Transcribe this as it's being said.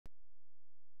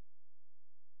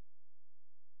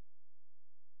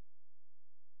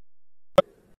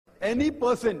Any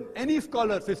person, any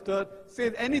scholar, sister,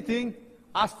 says anything,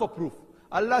 ask for proof.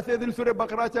 Allah says in Surah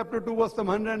Baqarah chapter 2 verse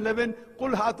 111,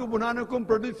 "Qul hatu bunanakum,"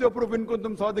 produce your proof in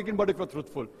kuntum sadiqin, but if you're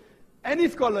truthful. Any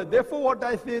scholar, therefore what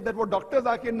I say, that what Dr.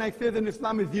 Zakir Naik says in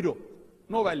Islam is zero,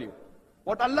 no value.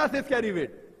 What Allah says carry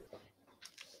weight.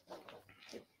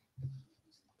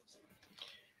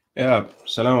 Yeah,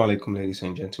 Assalamu alaikum, ladies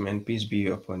and gentlemen. Peace be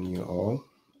upon you all.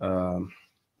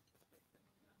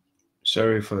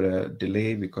 Sorry for the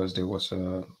delay because there was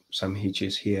some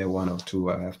hitches here, one or two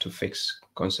I have to fix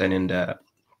concerning the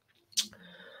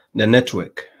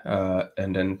network.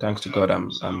 And then thanks to God,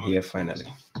 I'm here finally.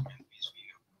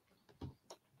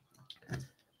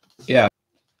 Yeah.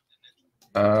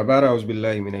 I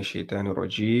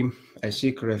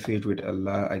seek refuge with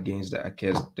Allah against the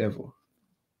accursed devil.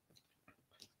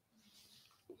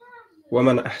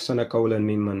 وَمَنْ أَحْسَنَ قَوْلًا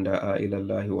مِمَّنْ دَعَا إِلَى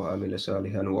اللَّهِ وَعَمِلَ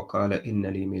صَالِحًا وَقَالَ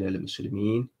إِنَّنِي مِنَ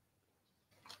الْمُسْلِمِينَ.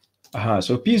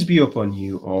 So peace be upon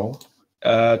you all.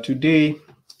 Today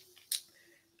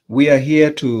we are here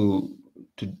to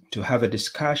have a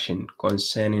discussion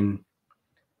concerning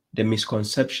the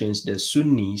misconceptions the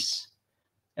Sunnis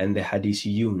and the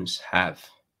Hadithiyuuns have.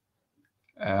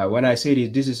 When I say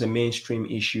this is a mainstream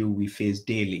issue we face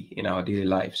daily in our daily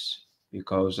lives,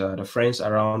 because the friends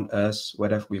around us,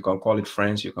 whether we can call it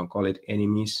friends, you can call it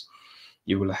enemies,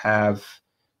 you will have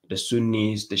the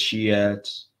Sunnis, the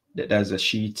Shiites, that's the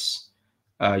Shiites,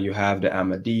 you have the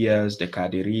Ahmadiyyas, the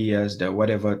Qadiriyas, the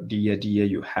whatever Diya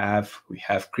you have. We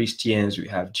have Christians, we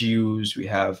have Jews, we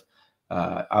have,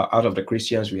 out of the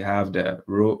Christians, we have the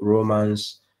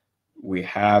Romans, we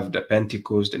have the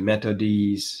Pentecost, the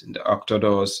Methodists, the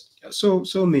Orthodox,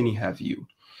 so many have you.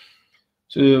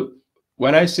 So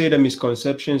when I say the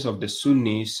misconceptions of the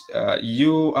Sunnis,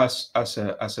 you as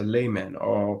a layman,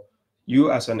 or you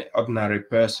as an ordinary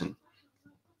person,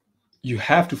 you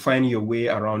have to find your way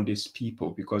around these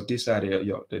people, because these are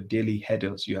the daily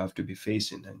hurdles you have to be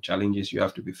facing and challenges you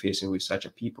have to be facing with such a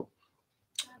people.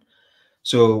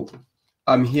 So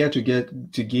I'm here to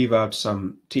give out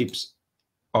some tips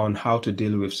on how to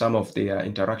deal with some of their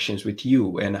interactions with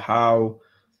you, and how,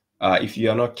 if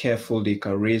you are not careful, they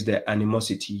can raise their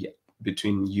animosity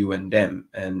between you and them,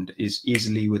 and is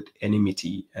easily with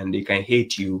enmity, and they can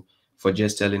hate you for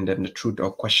just telling them the truth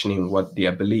or questioning what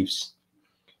their beliefs.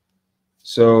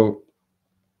 So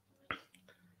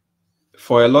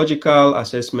for a logical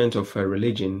assessment of a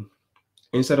religion,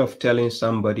 instead of telling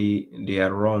somebody they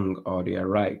are wrong or they are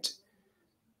right,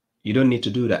 you don't need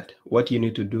to do that. What you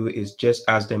need to do is just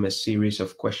ask them a series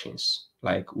of questions,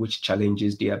 like which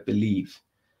challenges their belief.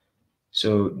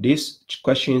 So these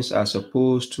questions are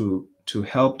supposed to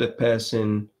help the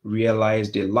person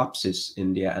realize the lapses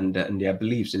in their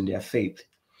beliefs, in their faith,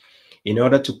 in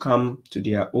order to come to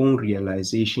their own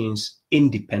realizations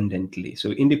independently.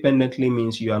 So independently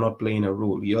means you are not playing a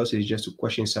role. Yours is just to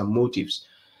question some motives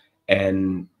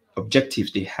and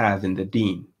objectives they have in the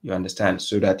deen, you understand,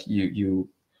 so that you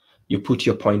put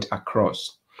your point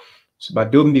across. So,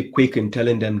 but don't be quick in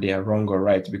telling them they are wrong or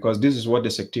right, because this is what the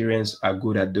sectarians are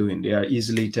good at doing. They are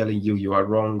easily telling you you are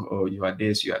wrong, or you are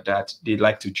this, you are that. They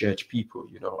like to judge people,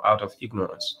 out of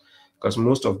ignorance, because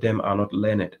most of them are not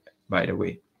learned, by the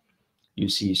way, you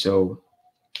see. So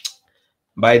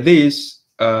by this,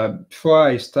 before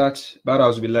I start,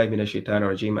 I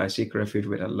seek refuge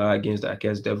with Allah against the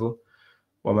accursed devil.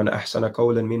 وَمَنْ أَحْسَنَ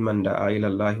قَوْلًا مِمَّنْ دَعَا إِلَى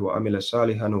اللَّهِ وَعَمِلَ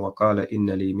صَالِحًا وَقَالَ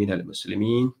إِنَّنِي مِنَ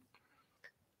الْمُسْلِمِينَ.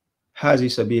 هذه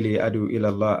سبيلي أدعو إلى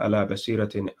الله على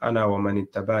بصيرة أنا ومن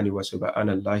اتبعني وسبحان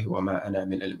الله وما أنا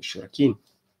من المشركين.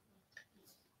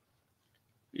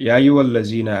 يا أيها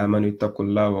الذين آمنوا اتقوا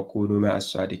الله وكونوا مع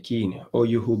الصادقين. O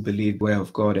you who believe the way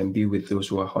of God, and be with those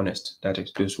who are honest, that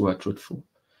is, those who are truthful.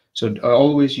 So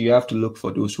always you have to look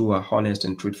for those who are honest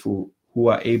and truthful, who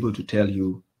are able to tell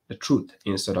you the truth,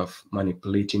 instead of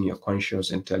manipulating your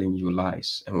conscience and telling you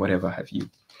lies and whatever have you.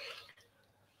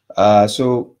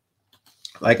 So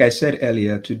like I said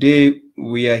earlier, today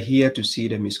we are here to see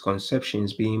the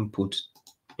misconceptions being put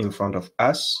in front of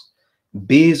us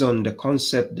based on the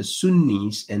concept the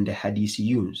Sunnis and the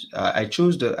Hadithiyuuns. I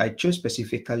chose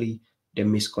specifically the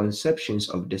misconceptions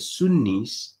of the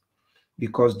Sunnis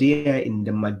because they are in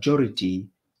the majority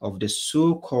of the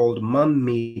so-called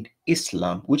man-made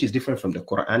Islam, which is different from the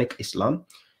Koranic Islam.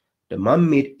 The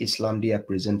man-made Islam, they are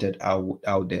presented out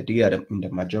there. They are in the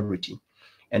majority.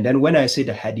 And then when I say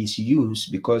the Hadithiyuuns,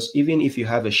 because even if you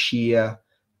have a Shia,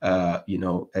 a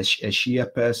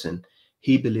Shia person,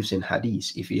 he believes in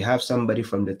Hadith. If you have somebody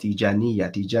from the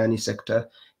Tijani sector,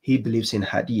 he believes in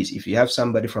Hadith. If you have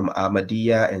somebody from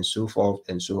Ahmadiyya and so forth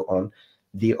and so on,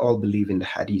 they all believe in the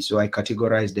Hadith. So I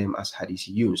categorize them as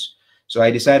Hadithiyuuns. So I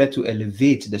decided to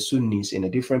elevate the Sunnis in a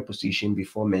different position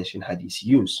before mentioning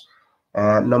Hadithiyuuns.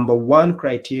 Number one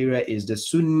criteria is the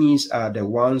Sunnis are the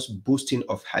ones boasting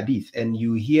of Hadith, and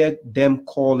you hear them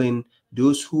calling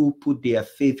those who put their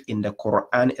faith in the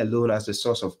Quran alone as the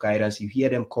source of guidance, you hear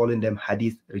them calling them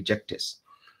Hadith rejectors.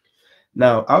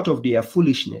 Now, out of their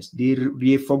foolishness,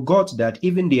 they forgot that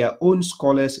even their own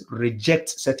scholars reject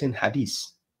certain Hadiths.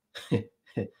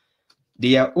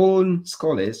 Their own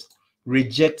scholars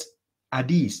reject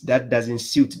Hadiths that doesn't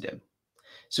suit them.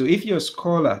 So if your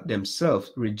scholar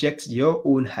themselves rejects your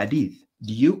own Hadith,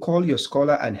 do you call your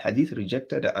scholar an Hadith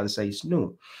rejector? The answer is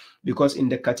no. Because in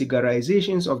the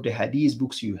categorizations of the Hadith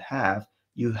books you have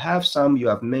some you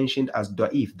have mentioned as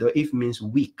da'if. Da'if means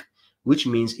weak, which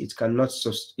means it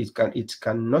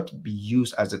cannot be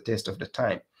used as a test of the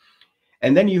time.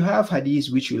 And then you have Hadith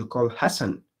which you'll call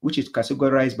Hasan, which is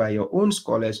categorized by your own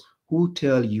scholars who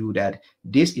tell you that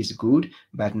this is good,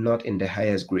 but not in the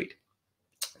highest grade.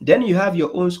 Then you have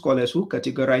your own scholars who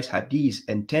categorize Hadith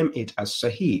and term it as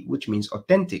Sahih, which means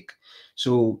authentic.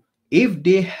 So if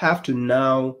they have to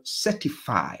now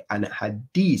certify an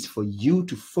Hadith for you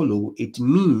to follow, it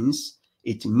means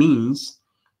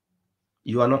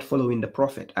you are not following the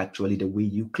Prophet actually the way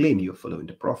you claim you're following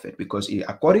the Prophet. Because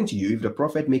according to you, if the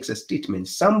Prophet makes a statement,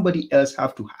 somebody else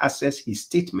have to assess his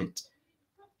statement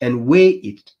and weigh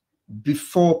it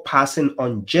before passing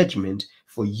on judgment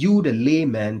for you, the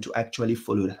layman, to actually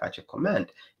follow such a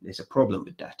command. There's a problem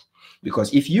with that.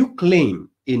 Because if you claim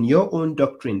in your own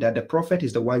doctrine that the Prophet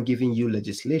is the one giving you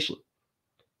legislation,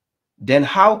 then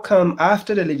how come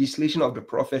after the legislation of the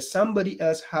Prophet, somebody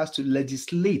else has to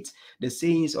legislate the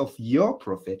sayings of your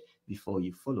Prophet before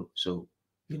you follow? So,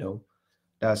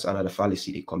 that's another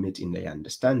fallacy they commit in their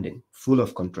understanding, full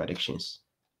of contradictions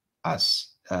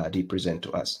as they present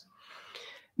to us.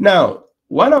 Now,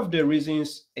 one of the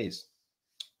reasons is,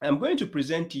 I'm going to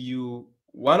present to you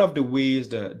one of the ways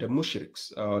the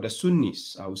mushriks, or the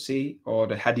Sunnis, I would say, or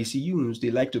the Hadithiyuuns, they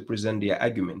like to present their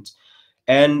arguments.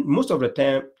 And most of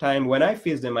the time when I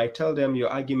face them, I tell them your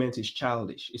argument is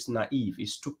childish, it's naive,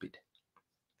 it's stupid.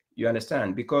 You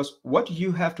understand? Because what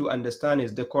you have to understand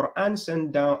is the Quran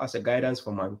sent down as a guidance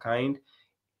for mankind.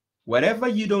 Whatever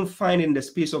you don't find in the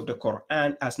space of the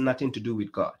Quran has nothing to do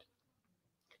with God.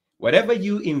 Whatever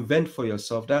you invent for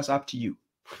yourself, that's up to you.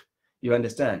 You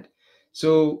understand?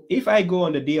 So if I go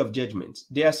on the day of judgment,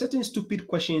 there are certain stupid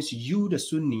questions you, the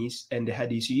Sunnis and the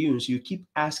Hadithiyuuns, you keep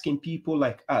asking people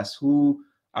like us who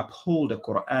uphold the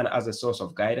Quran as a source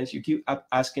of guidance. You keep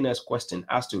asking us questions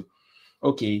as to,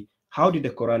 okay, how did the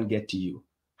Quran get to you?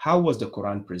 How was the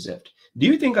Quran preserved? Do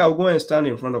you think I'll go and stand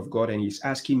in front of God and he's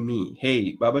asking me,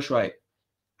 hey, Baba Shrai,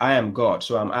 I am God,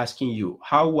 so I'm asking you,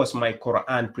 how was my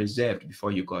Quran preserved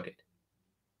before you got it?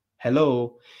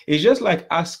 Hello? It's just like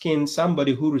asking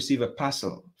somebody who received a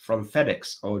parcel from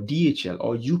FedEx or DHL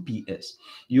or UPS.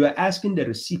 You are asking the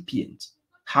recipient,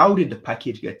 how did the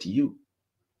package get to you?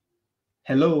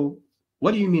 Hello?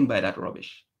 What do you mean by that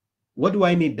rubbish? What do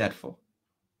I need that for?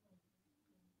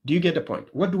 Do you get the point?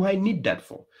 What do I need that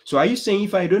for? So are you saying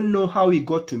if I don't know how it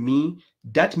got to me,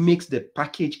 that makes the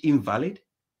package invalid?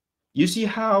 You see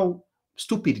how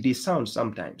stupid they sound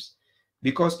sometimes,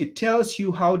 because it tells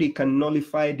you how they can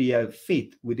nullify their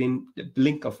faith within the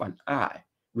blink of an eye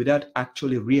without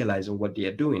actually realizing what they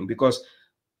are doing. Because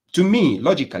to me,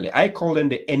 logically, I call them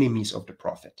the enemies of the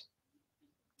Prophet.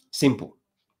 Simple.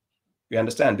 You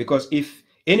understand? Because if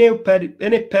any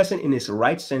person in his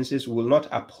right senses will not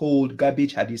uphold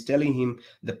garbage hadith telling him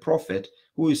the Prophet,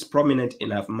 who is prominent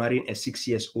enough, marrying a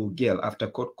 6-year-old girl after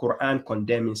Quran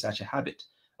condemning such a habit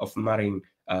of marrying,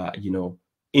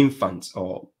 infants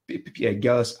or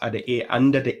girls at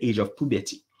under the age of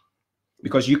puberty,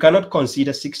 because you cannot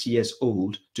consider 6 years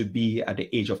old to be at the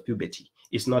age of puberty.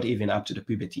 It's not even up to the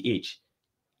puberty age,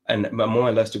 and more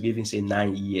or less to even say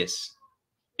 9 years.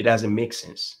 It doesn't make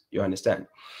sense. You understand?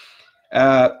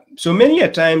 So many a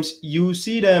times you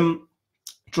see them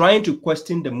trying to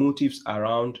question the motives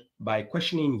around by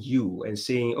questioning you and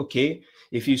saying, okay,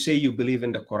 if you say you believe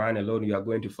in the Quran alone, you are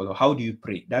going to follow. How do you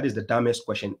pray? That is the dumbest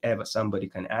question ever somebody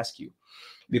can ask you.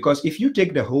 Because if you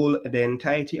take the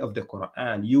entirety of the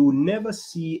Quran, you will never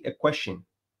see a question,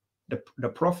 the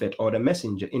Prophet or the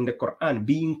Messenger in the Quran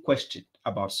being questioned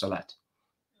about Salat.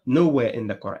 Nowhere in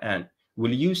the Quran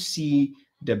will you see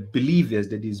the believers,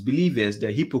 the disbelievers,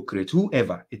 the hypocrites,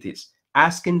 whoever it is,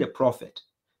 asking the Prophet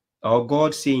or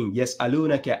God saying, yes,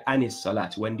 alunaka anis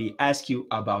salat. When they ask you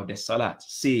about the salat,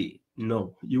 say,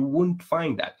 no, you won't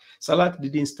find that. Salat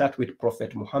didn't start with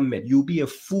Prophet Muhammad. You'll be a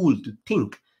fool to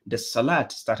think the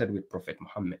salat started with Prophet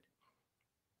Muhammad.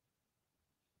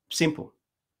 Simple.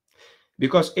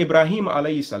 Because Ibrahim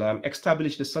alayhi salam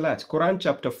established the salat. Quran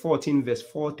chapter 14 verse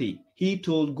 40. He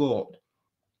told God,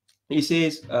 he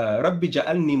says, Rabbi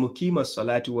ja'alni mukima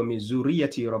salati wa min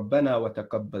zuriyati rabbana wa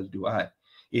taqabbal du'a.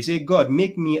 He said, God,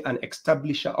 make me an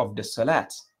establisher of the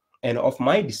salat and of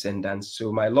my descendants,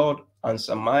 so my Lord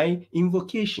answer my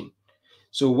invocation.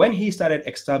 So when he started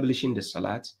establishing the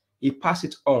salat, he passed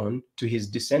it on to his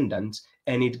descendants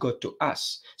and it got to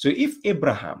us. So if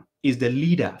Abraham is the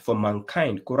leader for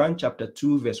mankind, Quran chapter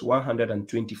 2 verse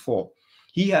 124,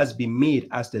 he has been made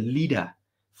as the leader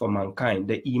for mankind,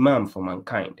 the imam for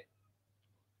mankind.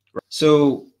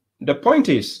 So the point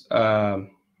is,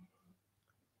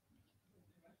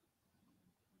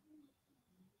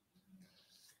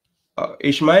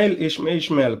 Ishmael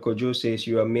Kojo says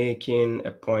you are making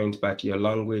a point, but your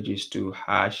language is too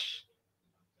harsh.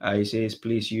 He says,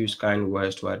 please use kind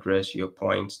words to address your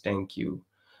points. Thank you.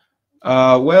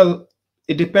 Well,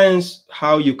 it depends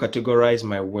how you categorize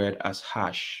my word as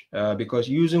harsh, because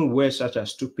using words such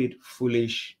as stupid,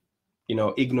 foolish,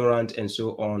 ignorant, and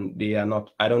so on, they are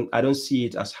not. I don't see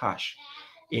it as harsh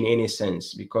in any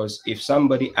sense, because if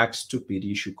somebody acts stupid,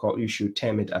 you should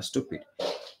term it as stupid,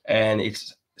 and if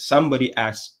somebody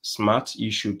acts smart, you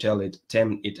should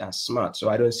term it as smart. So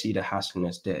I don't see the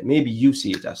harshness there. Maybe you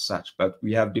see it as such, but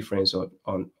we have difference of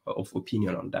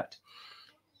opinion on that.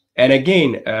 And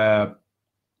again,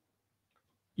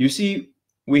 you see,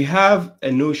 we have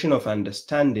a notion of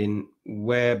understanding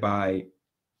whereby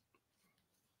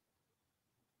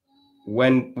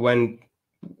when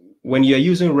you're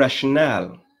using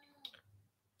rationale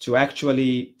to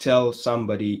actually tell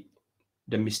somebody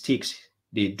the mistakes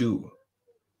they do,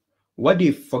 what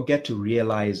they forget to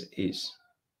realize is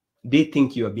they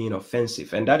think you are being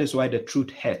offensive, and that is why the truth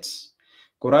hurts.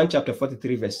 Quran chapter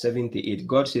 43 verse 78,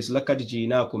 God says, لَقَدْ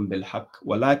جِئْنَاكُمْ بِالْحَقِّ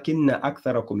وَلَكِنَّ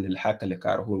أَكْثَرَكُمْ لِلْحَقِّ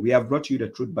لَكَارِهُونَ. We have brought you the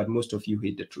truth, but most of you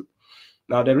hate the truth.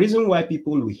 Now, the reason why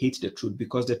people will hate the truth,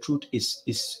 because the truth is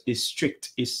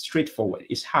strict, is straightforward,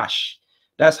 is harsh.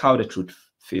 That's how the truth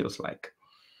feels like.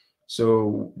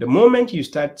 So the moment you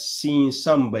start seeing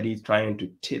somebody trying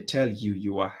to tell you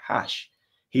you are harsh,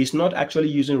 he's not actually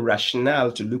using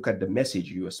rationale to look at the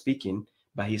message you are speaking,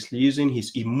 but he's using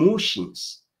his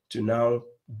emotions to now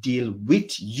deal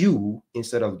with you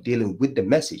instead of dealing with the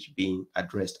message being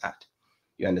addressed at.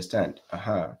 You understand?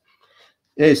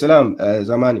 Hey, salam,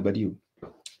 Zamani, but you.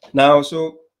 Now,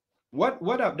 so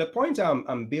the point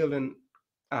I'm building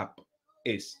up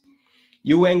is,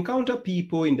 you will encounter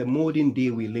people in the modern day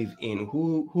we live in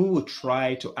who will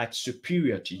try to act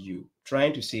superior to you,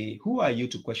 trying to say, who are you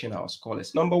to question our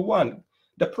scholars? Number one,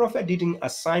 the Prophet didn't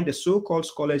assign the so-called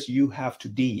scholars you have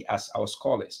today as our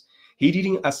scholars. He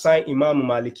didn't assign Imam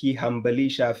Maliki, Hanbali,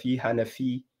 Shafi,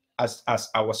 Hanafi as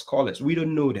our scholars. We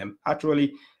don't know them.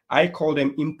 Actually, I call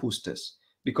them imposters,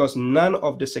 because none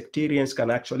of the sectarians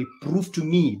can actually prove to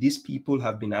me these people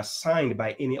have been assigned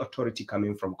by any authority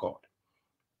coming from God.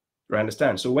 You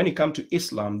understand? So when it comes to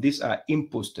Islam, these are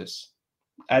imposters.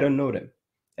 I don't know them.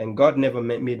 And God never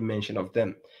made mention of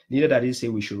them. Neither did he say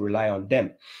we should rely on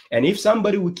them. And if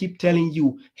somebody will keep telling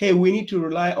you, hey, we need to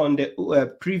rely on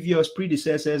the previous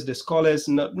predecessors, the scholars,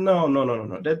 no.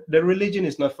 The religion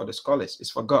is not for the scholars,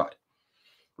 it's for God,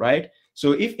 right?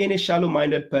 So if any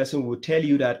shallow-minded person will tell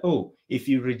you that, oh, if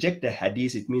you reject the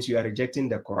hadith, it means you are rejecting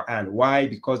the Quran. Why?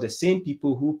 Because the same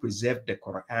people who preserve the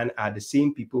Quran are the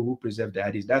same people who preserve the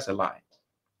hadith. That's a lie.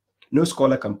 No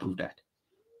scholar can prove that.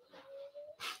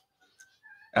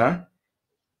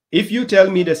 If you tell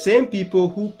me the same people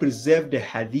who preserve the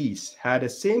hadith are the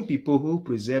same people who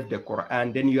preserve the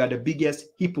Quran, then you are the biggest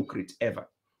hypocrite ever.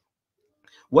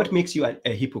 What makes you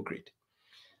a hypocrite?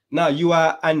 Now, you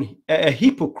are a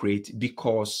hypocrite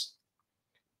because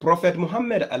Prophet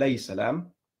Muhammad alayhi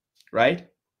salam, right?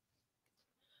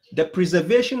 The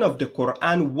preservation of the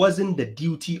Quran wasn't the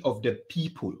duty of the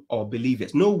people or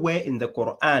believers. Nowhere in the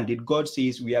Quran did God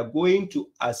say we are going to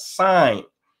assign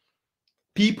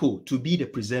people to be the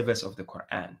preservers of the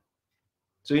Quran.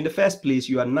 So in the first place,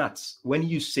 you are nuts when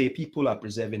you say people are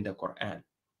preserving the Quran,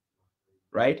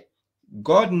 right?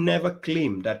 God never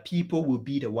claimed that people will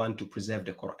be the one to preserve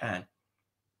the Quran,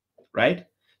 right?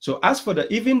 So as for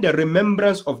even the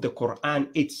remembrance of the Quran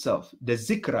itself, the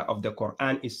zikra of the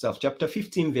Quran itself, chapter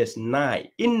 15, verse 9,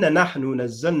 Inna nahnu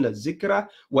nazzalna zikra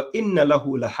wa inna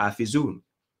lahu lahafizun,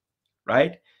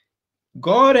 right?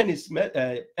 God and his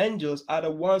angels are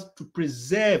the ones to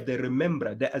preserve the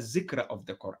remembrance, the zikra of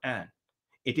the Quran.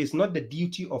 It is not the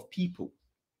duty of people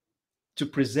to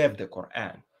preserve the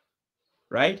Quran,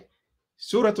 right?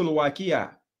 Surah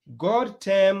Al-Waqiyah, God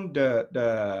termed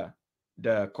the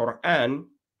Quran,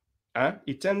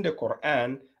 it termed the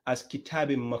Quran as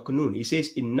kitabim maknun. He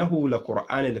says, Innahu la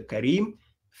Quran al-Karim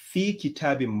fi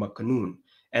kitabim maknun.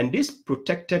 And this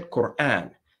protected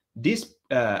Quran, this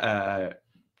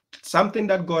something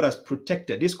that God has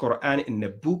protected, this Quran in the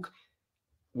book,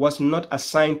 was not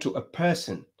assigned to a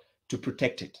person to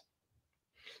protect it.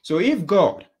 So if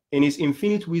God, in his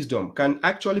infinite wisdom, can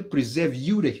actually preserve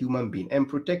you, the human being, and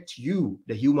protect you,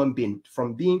 the human being,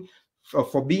 from being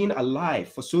for being alive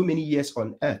for so many years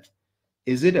on earth,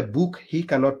 is it a book he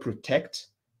cannot protect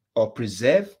or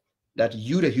preserve, that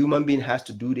you, the human being, has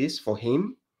to do this for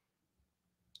him?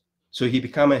 So he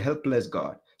became a helpless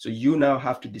God. So you now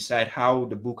have to decide how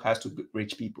the book has to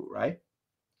reach people, right?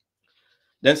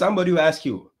 Then somebody will ask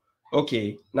you,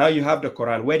 okay, now you have the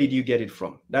Quran, where did you get it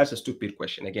from? That's a stupid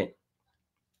question again.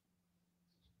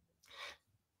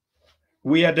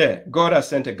 We are there. God has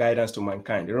sent a guidance to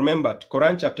mankind. Remember,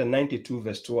 Quran chapter 92,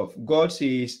 verse 12. God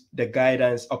says the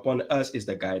guidance upon us is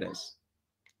the guidance.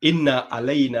 Inna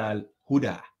alayna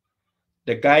al-huda.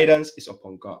 The guidance is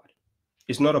upon God.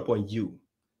 It's not upon you.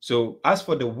 So as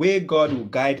for the way God will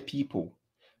guide people,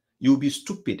 you'll be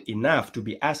stupid enough to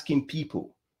be asking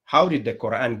people, how did the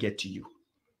Quran get to you?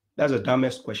 That's the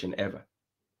dumbest question ever.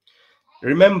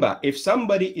 Remember, if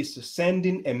somebody is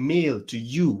sending a mail to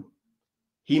you,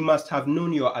 he must have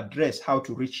known your address, how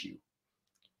to reach you.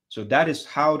 So that is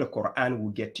how the Quran will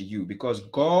get to you, because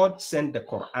God sent the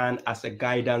Quran as a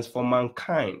guidance for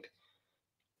mankind.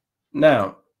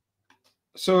 Now,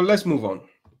 so let's move on.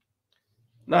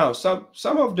 Now, some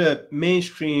of the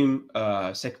mainstream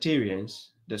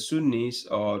sectarians, the Sunnis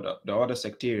or the other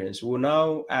sectarians, will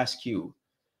now ask you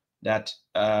that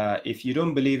if you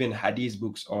don't believe in Hadith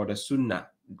books or the Sunnah,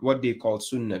 what they call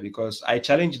Sunnah, because I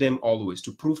challenge them always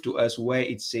to prove to us where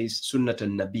it says Sunnah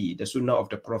al-Nabi, the Sunnah of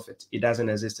the Prophet. It doesn't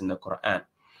exist in the Quran.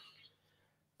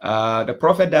 The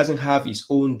Prophet doesn't have his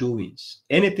own doings.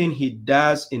 Anything he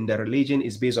does in the religion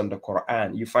is based on the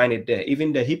Quran. You find it there.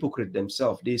 Even the hypocrite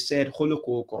themselves, they said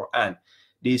Khuluqul Quran.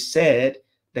 They said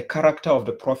the character of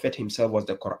the Prophet himself was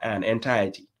the Quran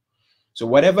entirety. So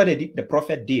whatever the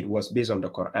Prophet did was based on the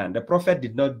Quran. The Prophet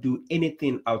did not do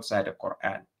anything outside the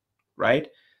Quran, right?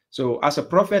 So as a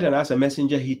prophet and as a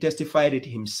messenger, he testified it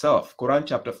himself. Quran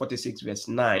chapter 46, verse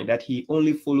 9, that he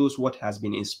only follows what has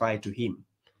been inspired to him.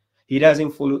 He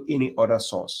doesn't follow any other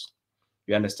source.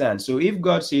 You understand? So if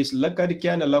God says, لَقَدْ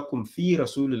كَانَ لَكُمْ فِي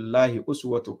رَسُولِ اللَّهِ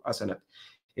أُسْوَةٌ حَسَنَةٌ,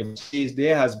 if it says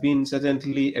there has been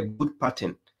certainly a good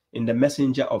pattern in the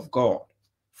messenger of God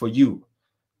for you,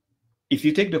 if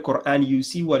you take the Quran, you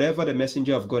see whatever the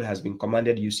messenger of God has been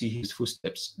commanded, you see his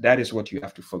footsteps. That is what you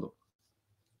have to follow.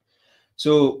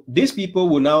 So these people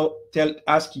will now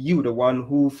ask you, the one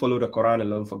who follow the Quran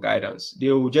alone, for guidance.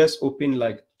 They will just open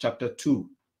like chapter 2,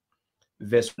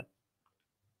 verse 1.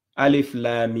 Alif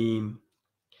Lam Mim.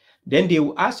 Then they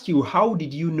will ask you, how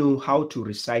did you know how to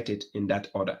recite it in that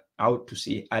order? How to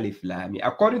say Alif Lam Mim?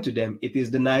 According to them, it is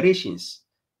the narrations.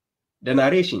 The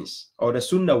narrations or the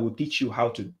Sunnah will teach you how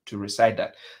to recite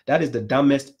that. That is the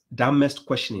dumbest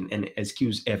questioning and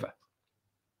excuse ever.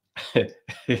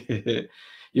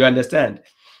 You understand?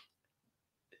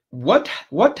 What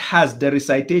has the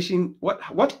recitation,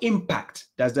 what impact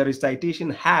does the recitation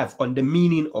have on the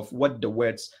meaning of what the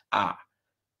words are?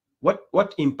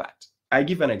 What impact? I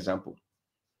give an example.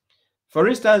 For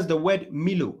instance, the word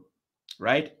Milo,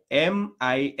 right?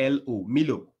 M-I-L-O,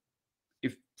 Milo.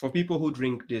 If for people who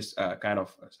drink this kind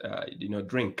of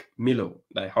drink, Milo,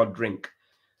 like hot drink,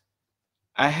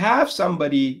 I have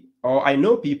somebody, or I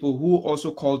know people who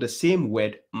also call the same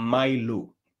word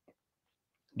Milo.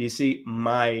 They say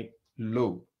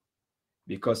Milo,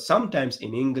 because sometimes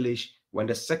in English, when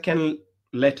the second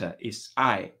letter is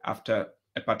I after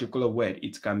a particular word,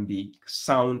 it can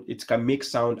make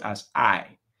sound as I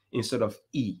instead of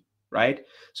E, right?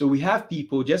 So we have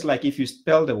people, just like if you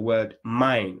spell the word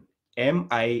mine,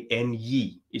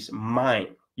 M-I-N-E, is mine.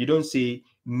 You don't say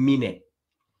mine.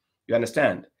 You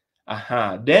understand?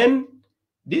 Then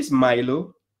this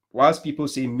Milo, whilst people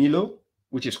say Milo,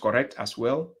 which is correct as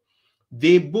well,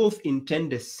 they both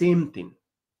intend the same thing,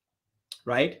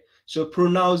 right? So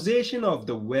pronunciation of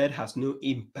the word has no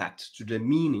impact to the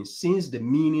meaning, since the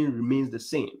meaning remains the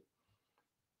same.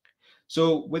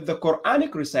 So with the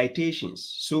Quranic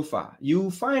recitations so far,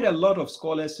 you find a lot of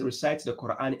scholars recite the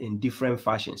Quran in different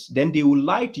fashions. Then they will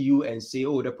lie to you and say,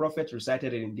 oh, the Prophet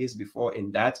recited it in this before,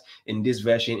 in that, in this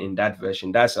version, in that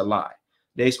version. That's a lie.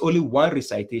 There is only one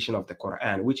recitation of the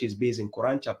Quran, which is based in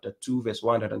Quran chapter 2, verse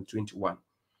 121.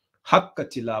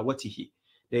 Haqqa tilawatihi.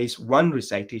 There is one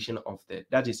recitation of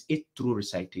that is it, true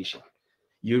recitation.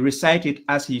 You recite it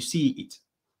as you see it.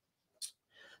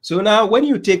 So now when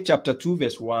you take chapter 2,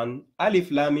 verse 1,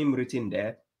 Alif Lam Mim written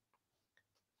there,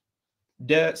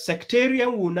 The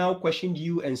sectarian will now question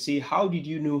you and say, how did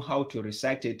you know how to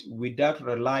recite it without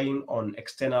relying on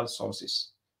external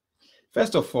sources?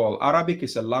 First of all, Arabic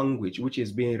is a language which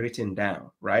is being written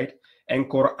down, right? And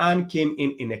Quran came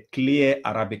in a clear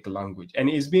Arabic language and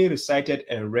is being recited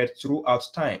and read throughout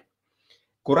time.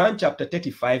 Quran chapter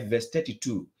 35 verse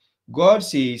 32, God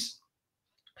says,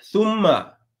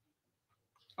 Thumma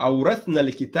awrathna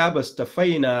al-kitaba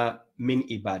astafayna min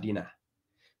ibadina.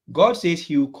 God says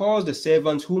he will cause the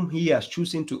servants whom he has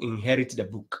chosen to inherit the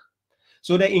book.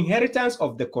 So the inheritance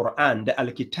of the Quran, the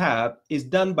Al-Kitab, is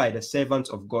done by the servants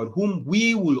of God, whom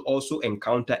we will also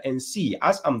encounter and see.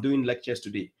 As I'm doing lectures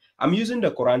today, I'm using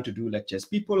the Quran to do lectures.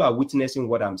 People are witnessing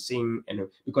what I'm saying, and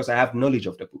because I have knowledge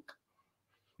of the book.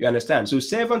 You understand? So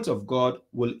servants of God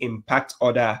will impact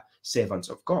other servants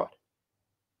of God.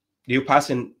 You pass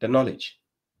in the knowledge.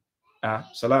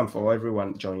 Salam for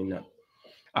everyone joining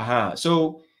up.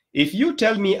 So if you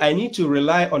tell me I need to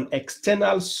rely on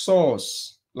external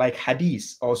source like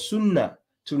Hadith or Sunnah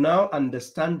to now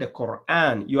understand the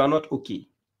Quran, you are not okay.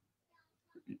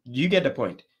 You get the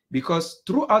point? Because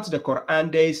throughout the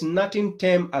Quran, there is nothing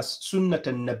termed as Sunnat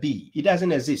al-Nabi. It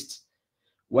doesn't exist.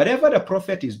 Whatever the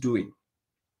Prophet is doing,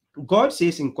 God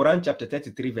says in Quran chapter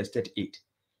 33 verse 38,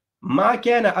 Ma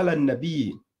kana ala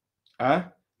nabi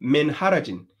min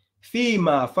harajin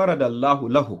fima faradallahu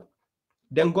lahu.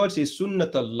 Then God says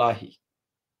Sunnatullahi.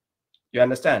 You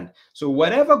understand? So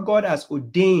whatever God has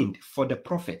ordained for the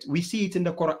prophet, we see it in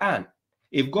the Quran.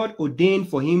 If God ordained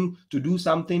for him to do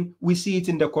something, we see it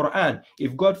in the Quran.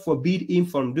 If God forbid him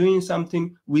from doing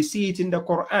something, we see it in the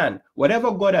Quran.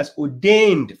 Whatever God has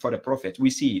ordained for the prophet, we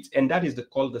see it. And that is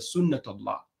called the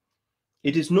Sunnatullah.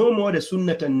 It is no more the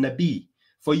Sunnat al-Nabi.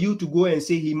 For you to go and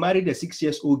say he married a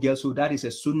 6-year-old girl, so that is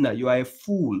a Sunnah. You are a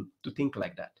fool to think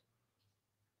like that.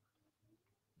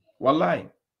 Wallahi.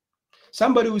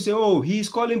 Somebody will say, oh, he's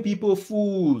calling people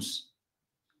fools.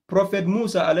 Prophet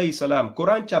Musa alayhi salam,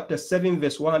 Quran chapter 7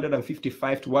 verse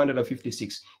 155 to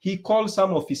 156, he called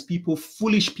some of his people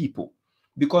foolish people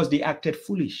because they acted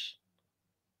foolish.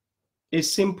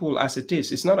 It's simple as it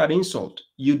is. It's not an insult.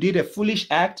 You did a foolish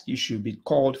act, you should be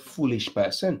called foolish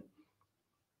person.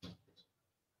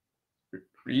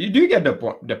 You do get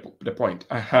the point.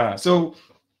 So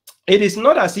it is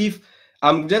not as if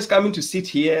I'm just coming to sit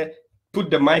here, put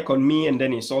the mic on me and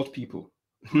then insult people.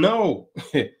 No.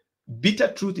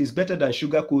 Bitter truth is better than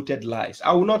sugar-coated lies.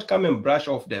 I will not come and brush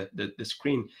off the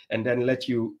screen and then let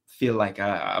you feel like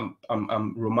I'm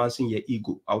romancing your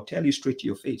ego. I'll tell you straight to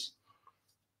your face.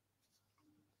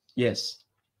 Yes.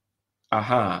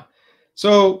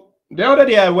 So the other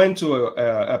day I went to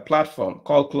a platform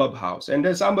called Clubhouse, and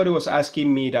then somebody was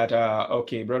asking me that,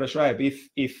 okay, Brother Shuaib,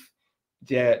 if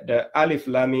the Alif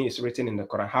Lami is written in the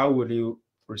Quran, how will you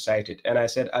recite it? And I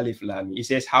said Alif Lami. He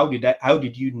says, how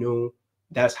did you know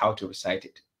that's how to recite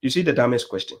it? You see the dumbest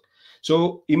question.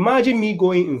 So imagine me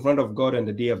going in front of God on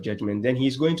the day of judgment. Then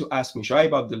he's going to ask me,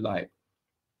 Shuaib Abdullah,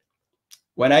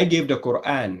 when I gave the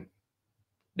Quran,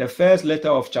 the first letter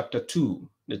of chapter 2,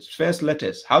 the first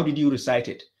letters, how did you recite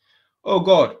it? Oh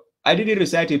God, I didn't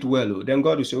recite it well. Then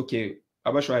God will say, okay,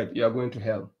 Abba Shuaib, you are going to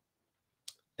hell.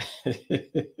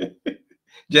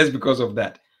 Just because of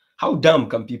that. How dumb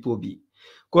can people be?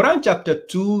 Quran chapter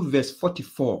 2 verse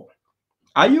 44.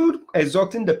 Are you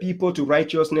exhorting the people to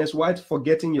righteousness while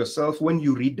forgetting yourself when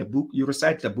you read the book? You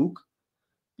recite the book.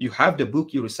 You have the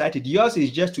book, you recite it. Yours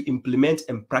is just to implement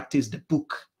and practice the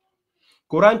book.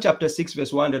 Quran chapter 6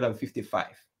 verse 155.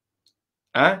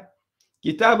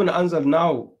 Kitabun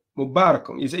anzalnahu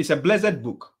mubarakun. It's a blessed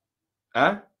book.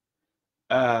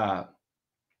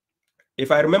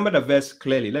 If I remember the verse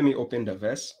clearly, let me open the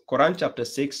verse. Quran chapter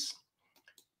 6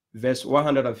 verse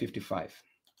 155.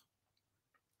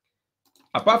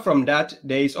 Apart from that,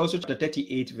 there is also chapter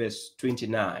 38 verse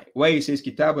 29, where it says,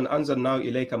 Kitabun anzalnahu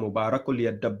ilayka mubarakun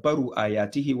liyadabbaru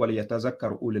ayatihi wa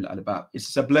liyatazakkaru ulul albab.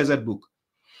 It's a blessed book,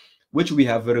 which we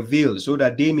have revealed so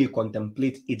that they may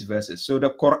contemplate its verses. So the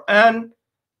Quran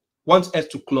wants us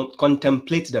to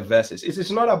contemplate the verses. It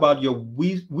is not about your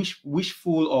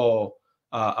wishful or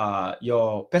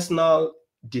your personal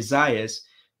desires,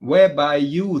 whereby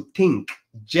you think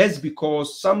just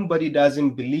because somebody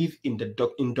doesn't believe in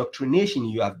the indoctrination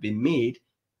you have been made,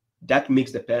 that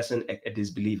makes the person a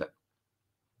disbeliever.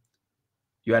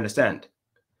 You understand?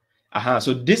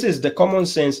 So this is the common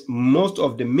sense most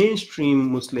of the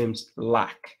mainstream Muslims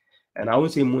lack. And I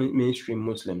won't say mainstream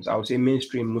Muslims, I would say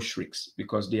mainstream mushriks,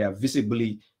 because they are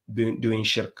visibly doing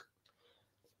shirk.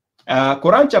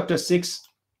 Quran chapter 6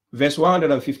 verse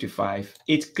 155,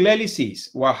 it clearly says,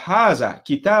 وَهَذَا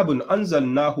كِتَابٌ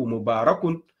أَنزَلْنَاهُ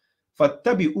مُبَارَكٌ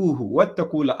فَاتَّبِعُوهُ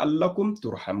وَاتَّقُوا لَعَلَّكُمْ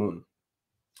تُرْحَمُونَ.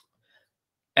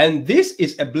 And this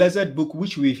is a blessed book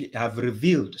which we have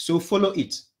revealed. So follow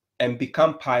it and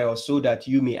become pious so that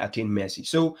you may attain mercy.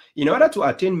 So in order to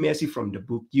attain mercy from the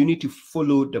book, you need to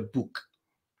follow the book.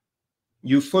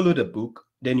 You follow the book,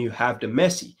 then you have the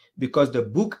mercy, because the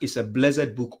book is a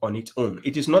blessed book on its own.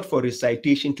 It is not for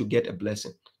recitation to get a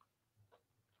blessing.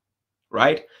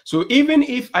 Right? So even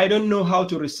if I don't know how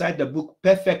to recite the book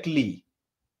perfectly,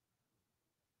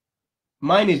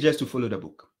 mine is just to follow the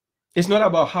book. It's not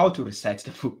about how to recite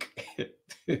the book.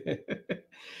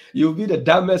 You'll be the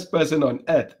dumbest person on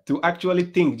earth to actually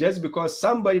think just because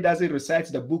somebody doesn't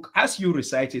recite the book as you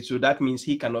recite it, so that means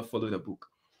he cannot follow the book.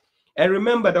 And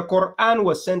remember, the Quran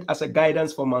was sent as a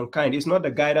guidance for mankind. It's not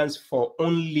the guidance for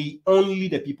only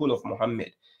the people of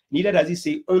Muhammad. Neither does it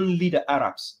say only the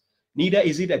Arabs. Neither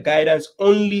is it a guidance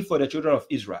only for the children of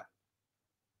Israel.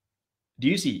 Do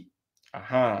you see?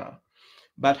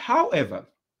 But however,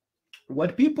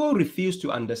 what people refuse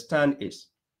to understand is,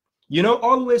 you know,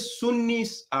 always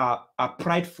Sunnis are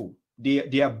prideful.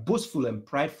 They are boastful and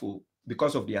prideful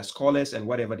because of their scholars and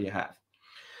whatever they have.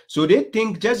 So they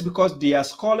think just because their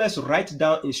scholars write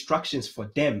down instructions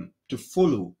for them to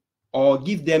follow or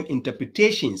give them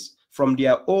interpretations from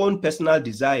their own personal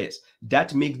desires,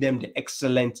 that make them the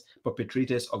excellent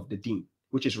perpetrators of the deen,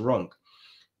 which is wrong.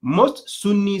 Most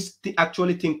Sunnis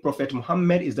actually think Prophet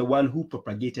Muhammad is the one who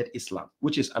propagated Islam,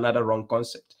 which is another wrong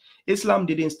concept. Islam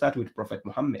didn't start with Prophet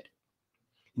Muhammad.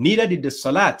 Neither did the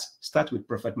Salat start with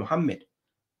Prophet Muhammad.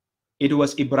 It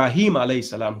was Ibrahim alayhi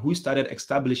salam who started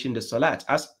establishing the Salat,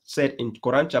 as said in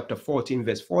Quran chapter 14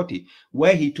 verse 40,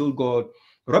 where he told God,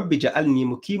 Rabbi ja'alni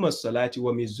muqima salati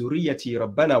wa min zurriyati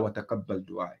rabbana wa taqabbal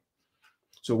du'a.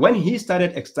 So when he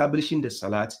started establishing the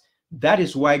Salat, that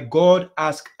is why God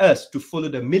asked us to follow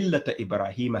the millata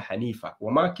Ibrahim Hanifa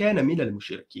wa ma kana min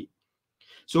al-mushrikeen.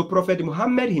 So Prophet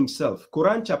Muhammad himself,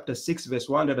 Quran chapter 6 verse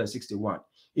 161,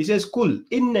 he says, Kul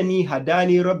innani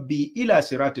hadani rabbi ila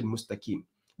siratil mustaqim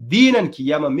dinan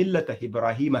kiyama millata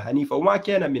Ibrahim Hanifa wa ma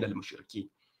kana min al-mushrikeen.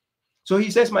 So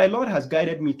he says, my Lord has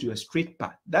guided me to a straight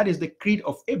path. That is the creed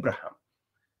of Abraham.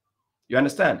 You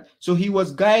understand? So he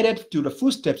was guided to the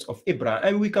footsteps of Abraham,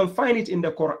 and we can find it in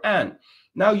the Quran.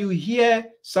 Now you hear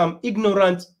some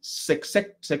ignorant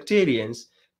sectarians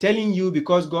telling you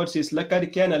because God says,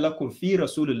 لَقَدْ كَانَ لَكُمْ فِي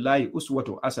رَسُولِ اللَّهِ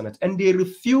أُسْوَةٌ حَسَنَةٌ, and they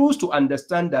refuse to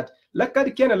understand that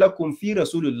لَقَدْ كَانَ لَكُمْ فِي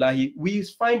رَسُولِ اللَّهِ, we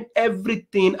find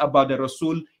everything about the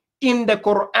Rasul in the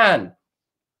Quran.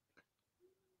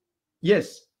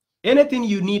 Yes, anything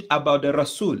you need about the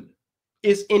Rasul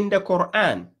is in the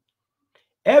Quran.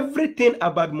 Everything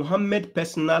about Muhammad's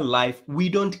personal life, we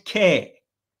don't care.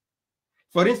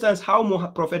 For instance, how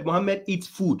Prophet Muhammad eats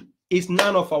food is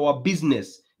none of our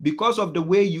business. Because of the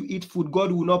way you eat food,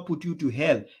 God will not put you to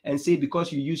hell and say,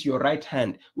 because you use your right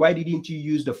hand, why didn't you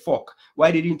use the fork?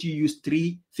 Why didn't you use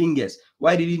 3 fingers?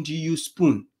 Why didn't you use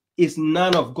spoon? It's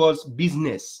none of God's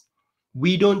business.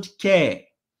 We don't care.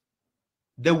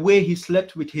 The way he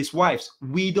slept with his wives,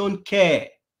 we don't care.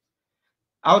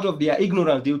 Out of their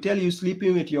ignorance, they'll tell you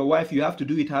sleeping with your wife, you have to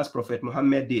do it as Prophet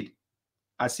Muhammad did.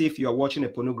 As if you are watching a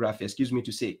pornography, excuse me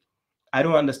to say. I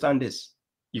don't understand this.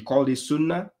 You call this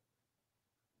sunnah?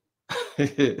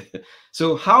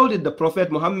 So how did the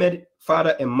Prophet Muhammad,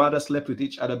 father and mother, slept with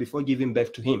each other before giving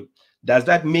birth to him? Does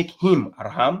that make him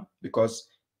arham because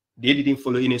they didn't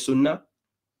follow any sunnah?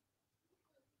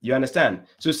 You understand?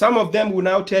 So some of them will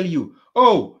now tell you,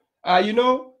 oh,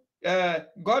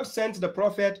 God sent the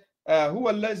Prophet هو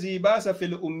الذي بعث في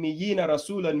الأميين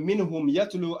رسولا منهم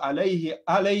يتلو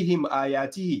عليهم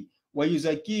آياته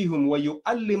ويزكيهم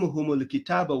ويعلمهم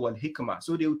الكتاب والحكمة.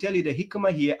 So they will tell you the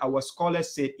hikmah here, our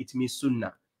scholars said it means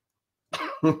sunnah.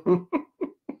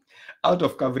 Out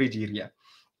of coverage area.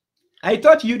 I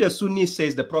thought you, the Sunnis,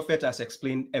 says the Prophet has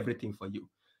explained everything for you.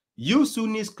 You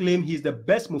Sunnis claim he's the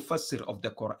best mufassir of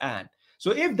the Quran.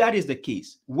 So if that is the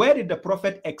case, where did the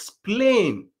Prophet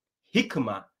explain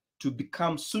hikmah to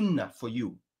become sunnah for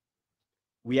you?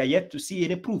 We are yet to see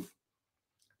any proof.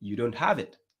 You don't have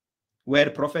it. Where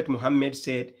Prophet Muhammad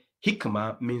said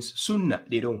hikmah means sunnah,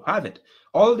 they don't have it.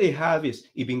 All they have is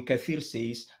Ibn Kathir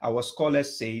says, our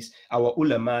scholars says, our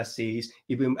ulama says,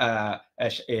 Imam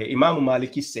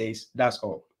Maliki says, that's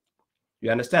all.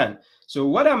 You understand? So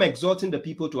what I'm exhorting the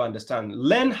people to understand,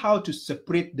 learn how to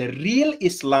separate the real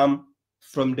Islam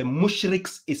from the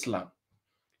mushrik's Islam.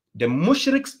 The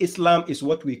mushrik's Islam is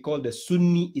what we call the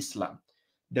Sunni Islam.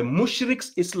 The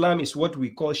mushrik's Islam is what we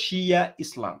call Shia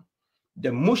Islam. The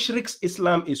mushrik's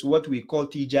Islam is what we call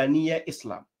Tijaniya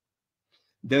Islam.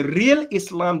 The real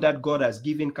Islam that God has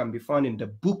given can be found in the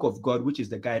book of God, which is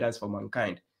the guidance for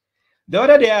mankind. The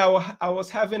other day, I was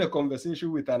having a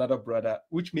conversation with another brother,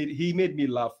 which made me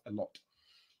laugh a lot.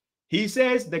 He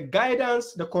says the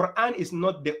guidance, the Quran is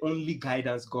not the only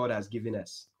guidance God has given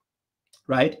us,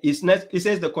 right? It's not, he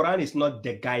says the Quran is not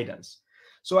the guidance.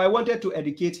 So I wanted to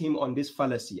educate him on this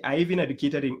fallacy. I even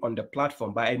educated him on the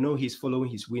platform, but I know he's following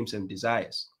his whims and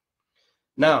desires.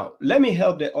 Now, let me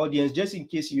help the audience, just in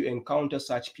case you encounter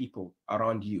such people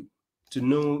around you, to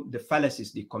know the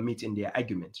fallacies they commit in their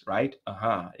arguments, right?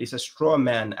 It's a straw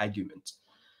man argument.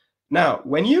 Now,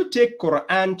 when you take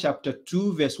Quran chapter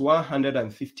 2, verse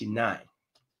 159,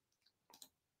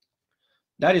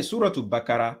 that is Surah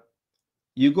Al-Baqarah,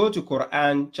 you go to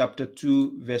Quran chapter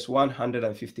 2, verse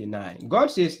 159.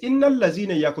 God says, Inna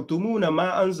allazina yakutumuna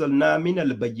ma anzalna min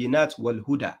al-bayyinat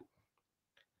wal-huda.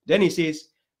 Then he says,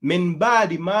 Min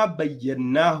ba'di ma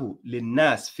bayyanahu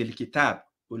lin-nas fil kitab,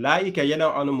 ulaika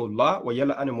yal'anuhumullah wa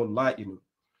yal'anuhumul la'inun.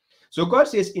 So God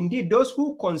says, indeed, those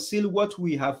who conceal what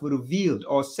we have revealed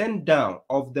or sent down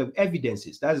of the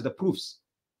evidences, that is the proofs,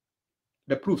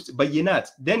 bayinat.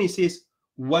 Then he says,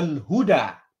 wal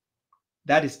huda,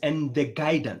 that is, and the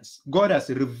guidance. God has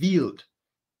revealed,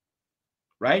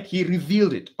 right? He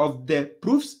revealed it of the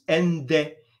proofs and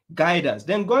the guidance.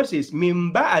 Then God says,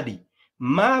 min ba'di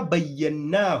ma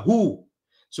bayyanahu.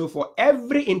 So for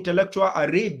every intellectual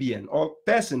Arabian or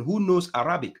person who knows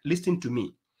Arabic, listen to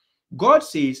me. God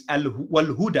says,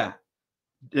 Al-Huda.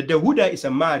 The Huda is a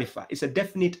marifa, it's a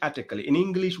definite article. In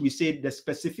English, we say the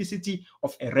specificity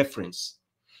of a reference.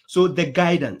 So the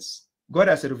guidance, God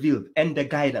has revealed, and the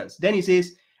guidance. Then he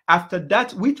says, after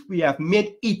that which we have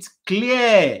made it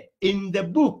clear in the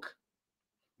book,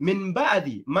 Min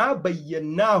ba'di ma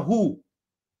bayyanahu.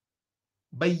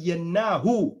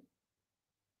 Bayyanahu.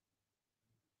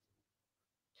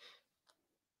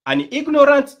 An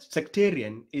ignorant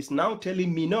sectarian is now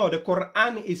telling me, no, the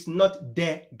Quran is not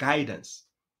the guidance.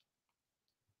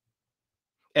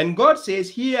 And God says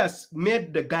he has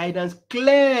made the guidance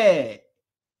clear,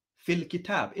 fil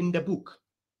kitab, in the book.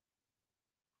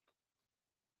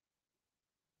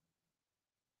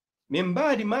 Min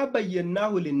ba'di ma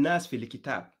bayyanahu lin-nas fil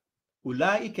kitab,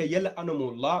 ulaika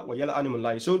yal'anuhumullah wa yal'anuhumul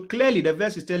la'inun. So clearly the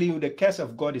verse is telling you the curse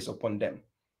of God is upon them.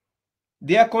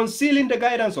 They are concealing the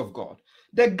guidance of God.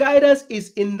 The guidance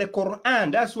is in the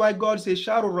Quran. That's why God says,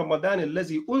 Sharu Ramadan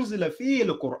allazi unzila fihi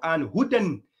al-Quran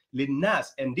hudan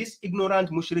lin-nas. And this ignorant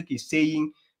mushrik is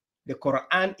saying the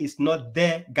Quran is not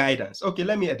their guidance. Okay,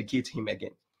 let me educate him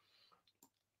again.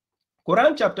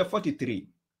 Quran chapter 43.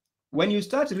 When you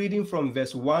start reading from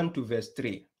verse 1 to verse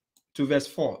 3, to verse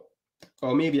 4,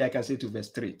 or maybe I can say to verse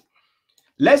 3.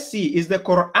 Let's see, is the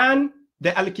Quran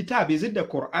the Al-Kitab? Is it the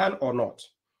Quran or not?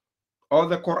 Or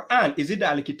the Quran, is it the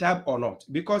Al-Kitab or not?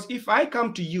 Because if I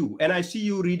come to you and I see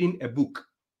you reading a book,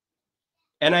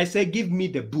 and I say, give me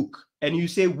the book, and you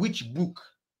say, which book?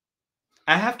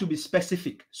 I have to be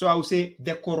specific. So I will say,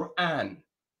 the Quran.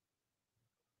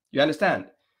 You understand?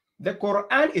 The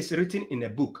Quran is written in a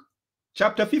book.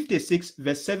 Chapter 56,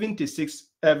 verse 76,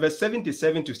 verse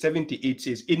 77 to 78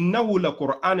 says, Innahu la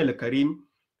Quran al-Karim.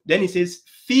 Then it says,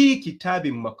 Fi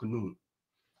kitabim maknun.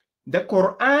 The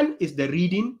Quran is the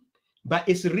reading, but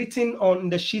it's written on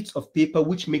the sheets of paper,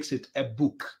 which makes it a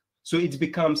book. So it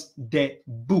becomes the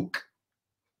book.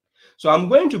 So I'm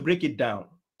going to break it down.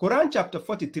 Quran chapter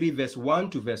 43, verse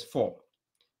 1 to verse 4.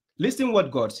 Listen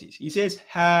what God says. He says,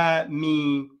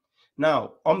 Ha-mim.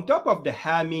 Now, on top of the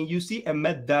Ha-mim, you see a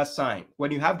madda sign.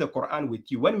 When you have the Quran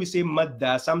with you, when we say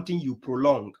madda, something you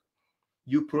prolong,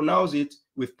 you pronounce it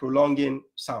with prolonging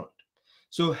sound.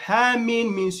 So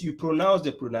Ha-mim means you pronounce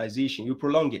the pronunciation, you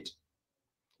prolong it.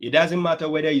 It doesn't matter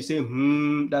whether you say,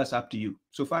 that's up to you.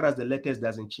 So far as the letters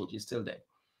doesn't change, it's still there.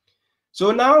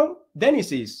 So now, then he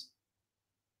says,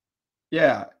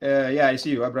 I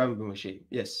see you, Abraham bin Moshe.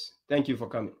 Yes, thank you for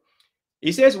coming.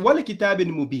 He says, Wal kitabin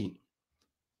mubin,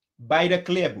 by the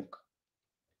clear book.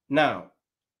 Now,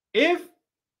 if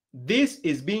this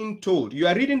is being told, you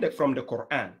are reading from the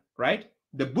Quran, right?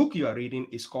 The book you are reading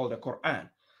is called the Quran.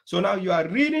 So now you are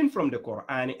reading from the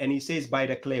Quran, and he says, by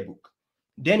the clear book.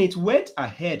 Then it went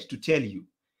ahead to tell you,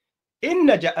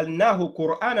 Inna ja'alnahu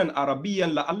Qur'anan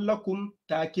Arabiyyan la'allakum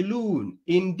ta'kilun.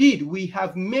 Indeed, we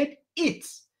have made it.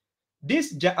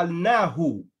 This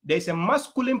ja'alnahu, there's a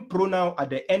masculine pronoun at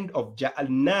the end of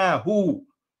ja'alnahu.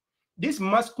 This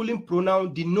masculine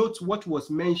pronoun denotes what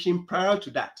was mentioned prior to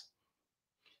that.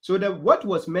 So what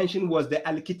was mentioned was the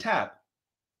Al-Kitab,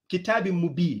 Kitab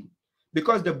Mubin.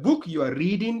 Because the book you are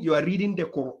reading the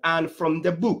Quran from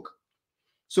the book.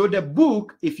 So the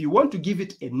book, if you want to give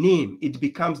it a name, it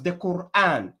becomes the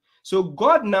Quran. So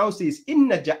God now says,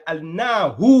 Inna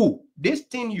ja'alnahu, this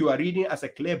thing you are reading as a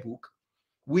clear book,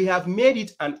 we have made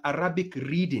it an Arabic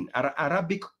reading, an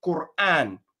Arabic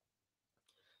Quran.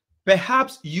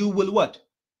 Perhaps you will what?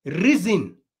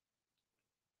 reason.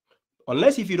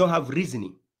 Unless if you don't have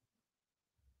reasoning,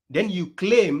 then you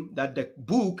claim that the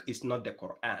book is not the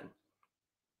Quran.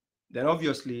 Then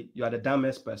obviously you are the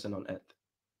dumbest person on earth.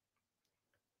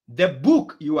 The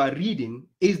book you are reading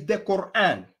is the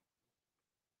Quran.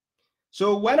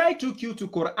 So when I took you to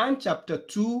Quran chapter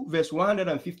 2, verse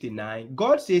 159,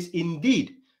 God says,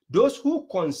 indeed, those who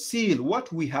conceal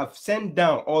what we have sent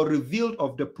down or revealed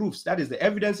of the proofs, that is the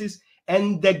evidences,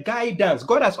 and the guidance.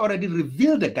 God has already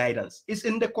revealed the guidance. It's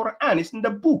in the Quran, it's in the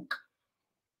book.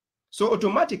 So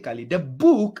automatically, the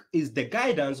book is the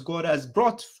guidance God has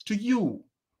brought to you.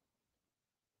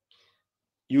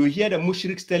 You hear the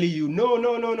mushriks telling you, no,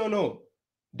 no, no, no, no.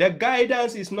 The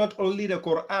guidance is not only the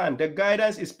Quran. The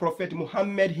guidance is Prophet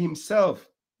Muhammad himself.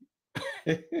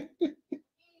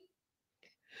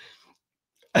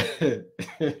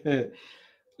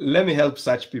 Let me help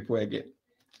such people again.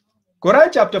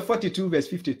 Quran chapter 42, verse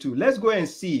 52. Let's go and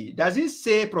see. Does it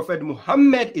say Prophet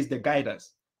Muhammad is the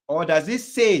guidance? Or does it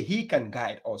say he can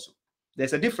guide also?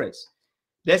 There's a difference.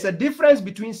 There's a difference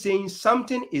between saying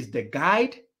something is the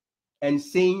guide and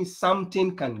saying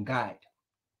something can guide.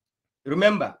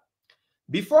 Remember,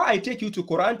 before I take you to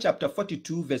Quran chapter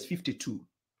 42, verse 52,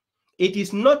 it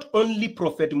is not only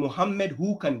Prophet Muhammad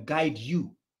who can guide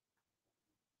you.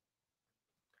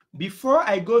 Before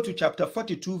I go to chapter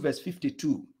 42, verse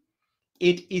 52,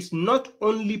 it is not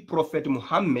only Prophet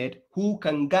Muhammad who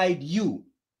can guide you.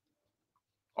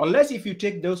 Unless if you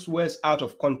take those words out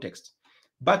of context.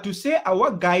 But to say our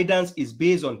guidance is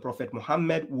based on Prophet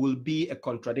Muhammad will be a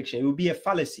contradiction. It will be a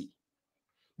fallacy.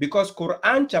 Because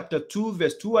Quran chapter 2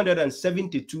 verse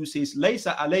 272 says,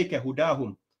 Laysa alayka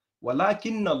hudahum,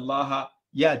 walakinna Allaha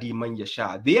yahdi man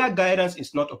yasha. Their guidance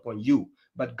is not upon you,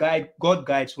 but God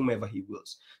guides whomever he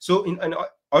wills. So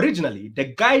originally, the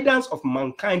guidance of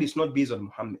mankind is not based on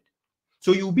Muhammad.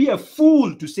 So you'll be a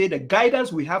fool to say the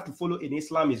guidance we have to follow in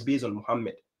Islam is based on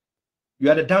Muhammad. You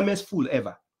are the dumbest fool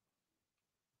ever.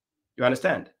 You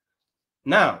understand?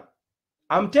 Now,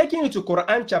 I'm taking you to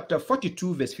Quran chapter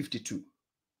 42 verse 52.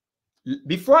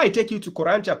 Before I take you to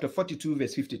Quran chapter 42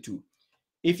 verse 52,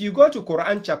 if you go to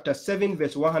Quran chapter 7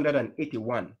 verse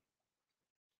 181,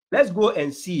 let's go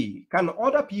and see, can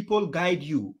other people guide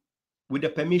you with the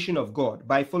permission of God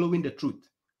by following the truth?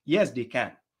 Yes, they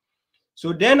can.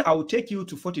 So then I will take you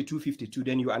to 42:52,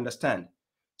 then you understand.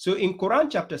 So in Quran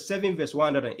chapter 7 verse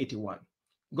 181,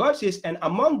 God says, and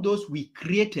among those we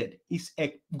created is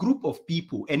a group of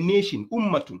people, a nation,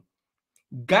 ummatun,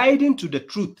 guiding to the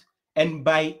truth, and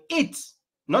by it,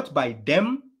 not by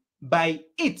them, by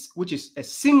it, which is a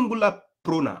singular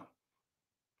pronoun,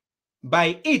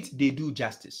 by it they do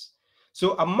justice.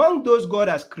 So among those God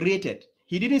has created,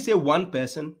 he didn't say one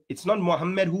person. It's not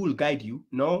Muhammad who will guide you.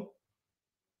 No.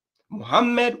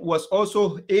 Muhammad was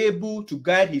also able to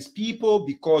guide his people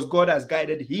because God has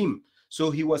guided him. So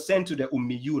he was sent to the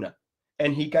Ummiyuna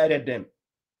and he guided them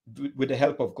with the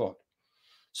help of God.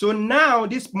 So now,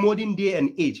 this modern day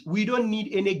and age, we don't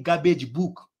need any garbage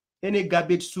book, any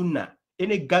garbage sunnah,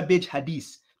 any garbage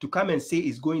hadith to come and say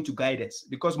is going to guide us.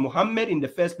 Because Muhammad, in the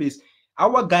first place,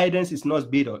 our guidance is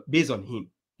not based on him.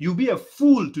 You'll be a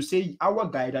fool to say our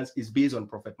guidance is based on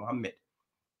Prophet Muhammad.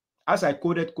 As I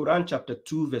quoted Quran chapter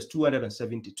 2, verse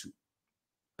 272.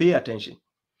 Pay attention.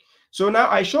 So now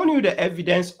I shown you the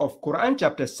evidence of Quran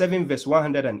chapter 7 verse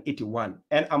 181.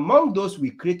 And among those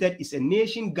we created is a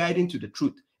nation guiding to the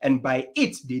truth, and by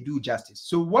it they do justice.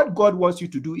 So what God wants you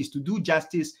to do is to do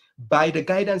justice by the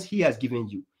guidance he has given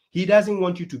you. He doesn't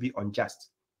want you to be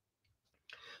unjust.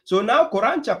 So now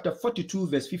Quran chapter 42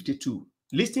 verse 52,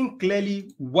 listing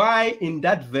clearly why in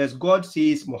that verse God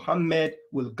says Muhammad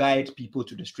will guide people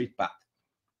to the straight path.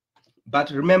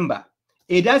 But remember,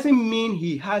 it doesn't mean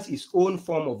he has his own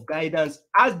form of guidance,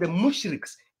 as the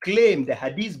mushriks claim the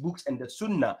hadith books and the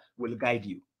sunnah will guide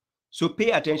you. So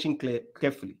pay attention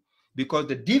carefully, because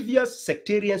the devious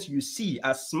sectarians you see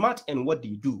are smart in what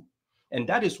they do. And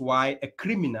that is why a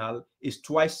criminal is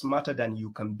twice smarter than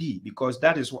you can be, because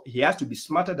that is what he has to be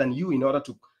smarter than you in order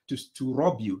to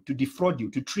rob you, to defraud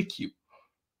you, to trick you.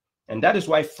 And that is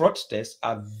why fraudsters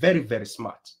are very, very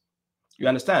smart. You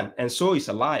understand? And so is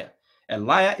a liar. A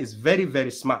liar is very,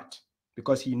 very smart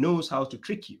because he knows how to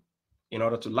trick you in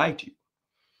order to lie to you.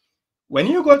 When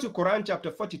you go to Quran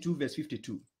chapter 42 verse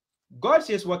 52, God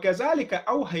says, وَكَذَلِكَ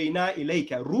أَوْحَيْنَا إِلَيْكَ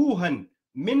رُوحًا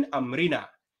مِنْ أَمْرِنَا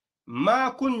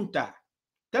مَا كُنْتَ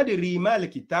تَدْرِي مَا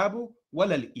الْكِتَابُ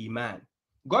وَلَا الْإِيمَانُ.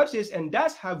 God says, and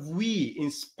thus have we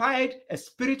inspired a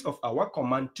spirit of our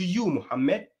command to you,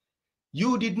 Muhammad.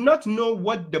 You did not know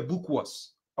what the book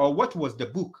was, or what was the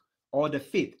book, or the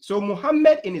faith. So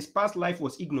Muhammad in his past life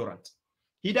was ignorant.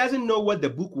 He doesn't know what the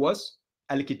book was,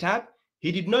 Al-Kitab,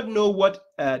 he did not know what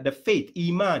the faith,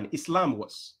 Iman, Islam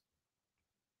was.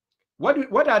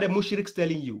 What are the mushriks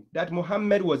telling you? That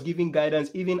Muhammad was giving guidance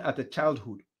even at a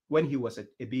childhood, when he was a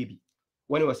baby,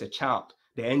 when he was a child.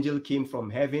 The angel came from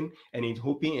heaven, and in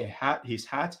opening his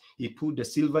heart, he put the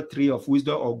silver tree of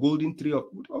wisdom or golden tree of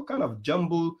what kind of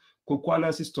jumble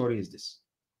Kokwanansi story is this?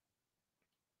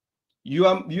 You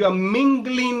are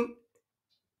mingling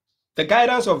the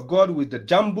guidance of God with the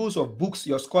jumbles of books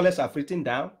your scholars have written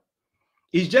down.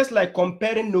 It's just like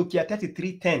comparing Nokia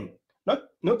 3310. Not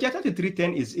Nokia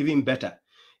 3310 is even better.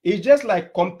 It's just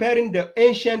like comparing the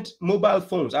ancient mobile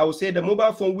phones. I would say the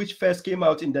mobile phone which first came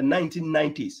out in the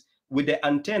 1990s with the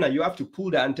antenna. You have to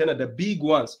pull the antenna, the big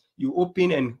ones. You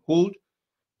open and hold.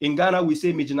 In Ghana, we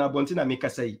say Mijina Bontina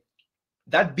Mikasai.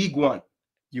 That big one.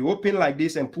 You open like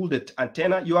this and pull the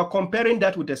antenna. You are comparing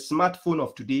that with the smartphone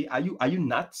of today. Are you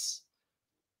nuts?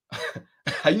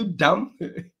 Are you dumb?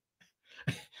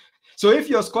 So if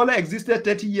your scholar existed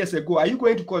 30 years ago, are you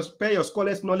going to compare your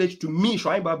scholar's knowledge to me,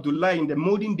 Shuaib Abdullah, in the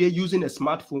modern day using a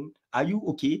smartphone? Are you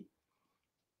okay?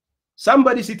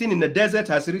 Somebody sitting in the desert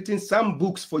has written some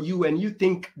books for you, and you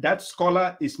think that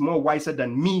scholar is more wiser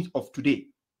than me of today.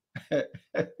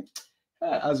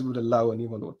 As would allow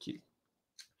anyone okay.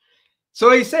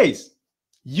 So he says,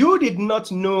 you did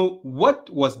not know what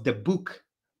was the book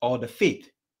or the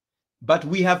faith, but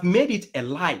we have made it a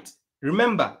light.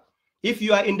 Remember, if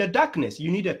you are in the darkness, you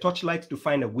need a torchlight to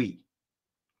find a way,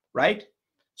 right?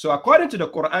 So according to the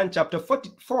Quran, chapter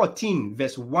 14,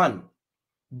 verse 1,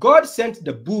 God sent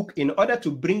the book in order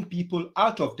to bring people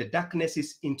out of the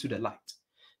darknesses into the light.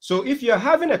 So if you're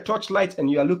having a torchlight and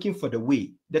you are looking for the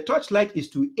way, the torchlight is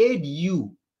to aid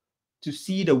you to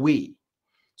see the way.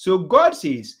 So God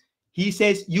says, he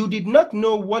says, you did not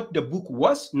know what the book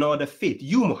was, nor the faith,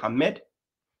 you Muhammad,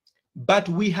 but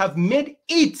we have made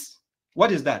it.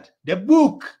 What is that? The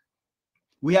book.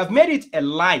 We have made it a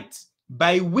light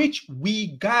by which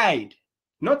we guide,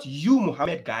 not you,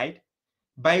 Muhammad, guide,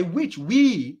 by which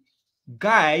we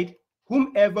guide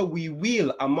whomever we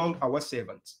will among our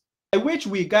servants. By which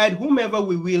we guide whomever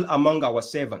we will among our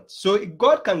servants. So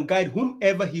God can guide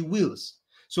whomever he wills.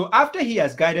 So after he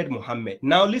has guided Muhammad,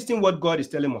 now listen what God is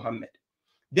telling Muhammad.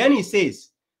 Then he says,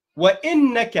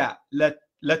 وَإِنَّكَ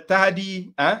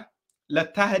لَتَهْدِي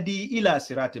ila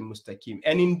siratim mustaqim.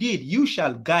 And indeed, you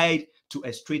shall guide to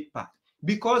a straight path,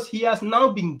 because he has now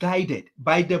been guided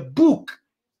by the book.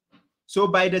 So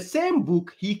by the same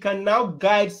book, he can now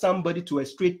guide somebody to a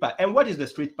straight path. And what is the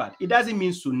straight path? It doesn't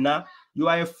mean sunnah. You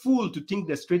are a fool to think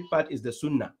the straight path is the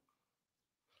sunnah.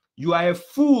 You are a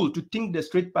fool to think the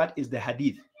straight path is the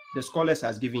hadith the scholars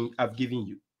have given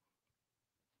you.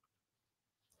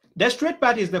 The straight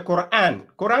path is the Quran.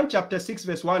 Quran chapter 6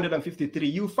 verse 153.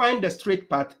 You find the straight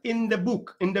path in the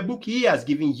book. In the book he has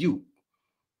given you.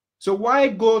 So why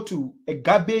go to a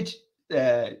garbage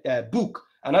book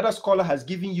another scholar has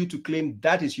given you to claim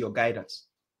that is your guidance?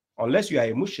 Unless you are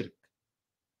a mushrik.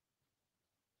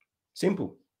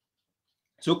 Simple.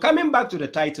 So coming back to the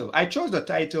title, I chose the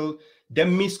title, The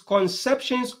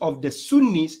Misconceptions of the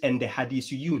Sunnis and the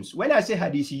Hadithiyuuns. When I say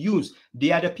Hadithiyuuns,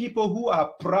 they are the people who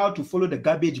are proud to follow the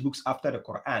garbage books after the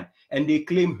Quran. And they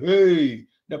claim, hey,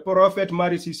 the Prophet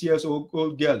married 6 years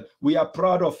old girl. We are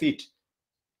proud of it.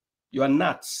 You are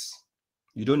nuts.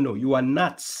 You don't know. You are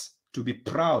nuts to be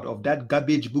proud of that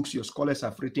garbage books your scholars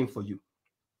have written for you.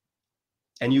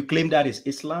 And you claim that is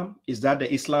Islam? Is that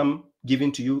the Islam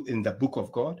given to you in the book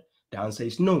of God? The answer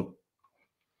is no.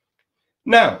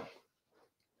 Now,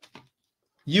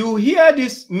 you hear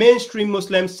this mainstream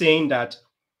Muslims saying that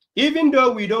even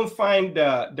though we don't find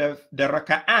the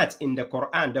raka'at in the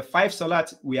Quran, the 5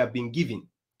 salat we have been given,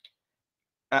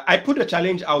 I put a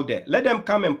challenge out there. Let them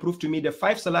come and prove to me the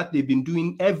 5 salat they've been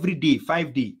doing every day,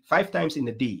 5 times in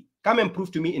a day. Come and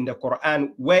prove to me in the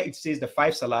Quran where it says the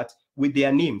 5 salat with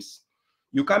their names.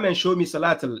 You come and show me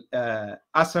salat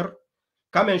al-asr,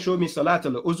 come and show me salat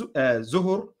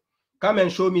al-zuhur, come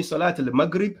and show me salat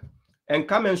al-maghrib, and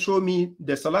come and show me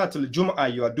the salat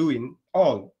al-jum'ah you are doing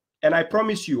all. And I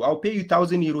promise you, I'll pay you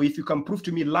 €1,000 if you can prove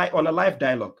to me on a live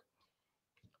dialogue.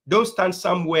 Don't stand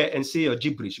somewhere and say you're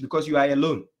gibberish because you are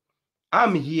alone.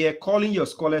 I'm here calling your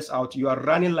scholars out. You are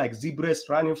running like zebras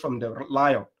running from the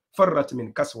lion. Farrat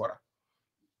min kaswara.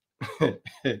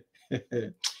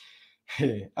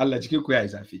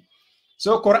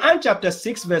 So Quran chapter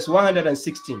 6 verse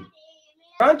 116.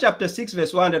 Quran chapter 6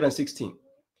 verse 116.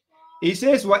 It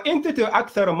says, وَإِن تُطِعْ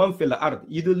أَكْثَرَ مَنْ فِي الْأَرْضِ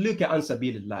يُضِلُّوكَ عَنْ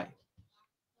سَبِيلِ اللَّهِ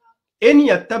إِنْ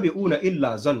يَتَّبِعُونَ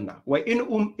إِلَّا ظَنًّا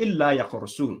وَإِنْ إِلَّا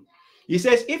يَخْرُصُونَ. He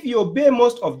says, if you obey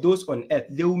most of those on earth,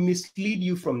 they will mislead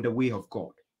you from the way of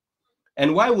God.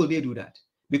 And why will they do that?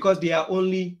 because they are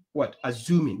only what?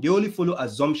 Assuming. They only follow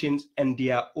assumptions and they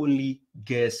are only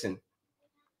guessing.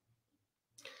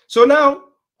 So now,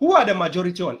 who are the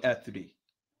majority on earth today?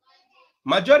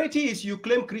 Majority is you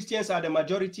claim Christians are the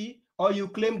majority, or you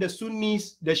claim the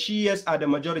Sunnis, the Shias are the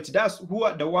majority. That's who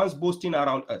are the ones boasting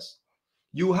around us.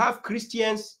 You have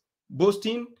Christians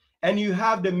boasting, and you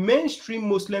have the mainstream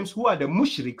Muslims who are the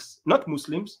mushriks, not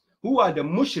Muslims, who are the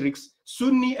mushriks,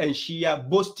 Sunni and Shia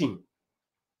boasting.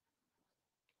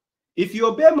 If you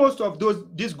obey most of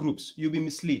these groups, you'll be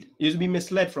misled. You'll be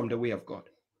misled from the way of God.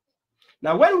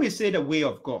 Now, when we say the way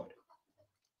of God,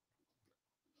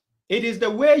 it is the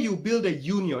way you build a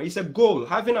union. It's a goal,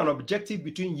 having an objective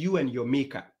between you and your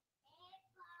maker,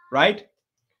 right?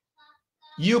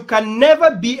 You can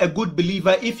never be a good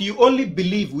believer if you only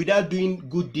believe without doing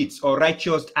good deeds or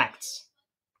righteous acts.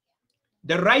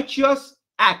 The righteous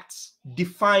acts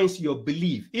defines your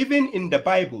belief. Even in the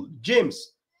Bible,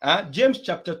 James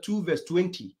chapter 2 verse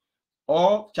 20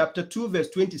 or chapter 2 verse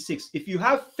 26, if you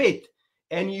have faith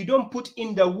and you don't put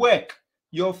in the work,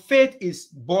 your faith is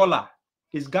baller,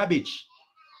 is garbage.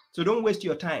 So don't waste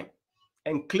your time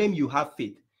and claim you have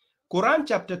faith. Quran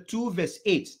chapter 2 verse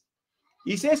 8,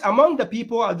 he says, among the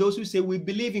people are those who say we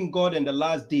believe in God and the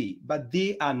last day, but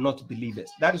they are not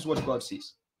believers. That is what God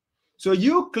says. So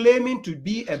you claiming to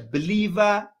be a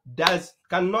believer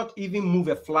cannot even move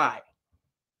a fly.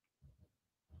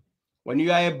 When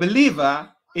you are a believer,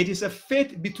 it is a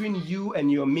faith between you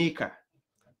and your maker.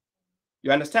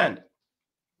 You understand?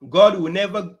 God will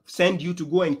never send you to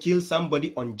go and kill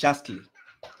somebody unjustly.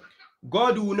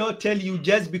 God will not tell you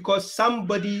just because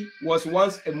somebody was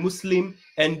once a Muslim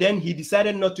and then he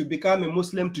decided not to become a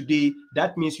Muslim today,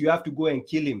 that means you have to go and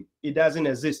kill him. It doesn't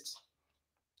exist.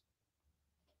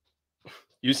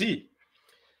 You see?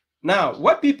 Now,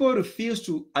 what people refuse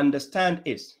to understand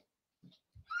is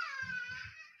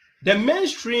the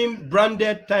mainstream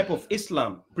branded type of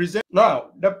Islam present.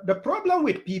 Now, the problem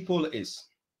with people is,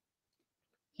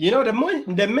 you know,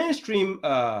 the mainstream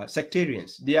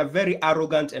sectarians, they are very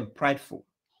arrogant and prideful.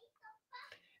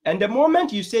 And the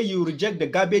moment you say you reject the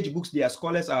garbage books their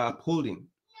scholars are upholding,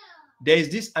 there is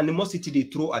this animosity they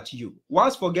throw at you,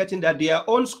 whilst forgetting that their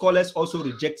own scholars also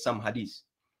reject some hadiths.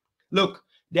 Look,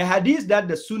 the hadiths that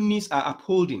the Sunnis are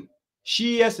upholding,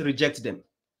 Shias reject them.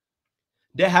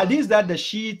 The hadiths that the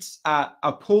Shiites are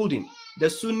upholding, the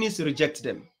Sunnis reject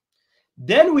them.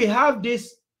 Then we have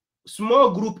this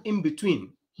small group in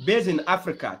between, based in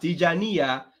Africa,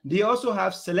 Tijaniya. They also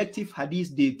have selective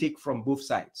hadiths they take from both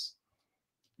sides.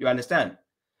 You understand?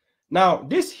 Now,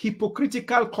 this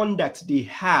hypocritical conduct they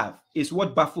have is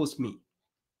what baffles me.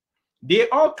 They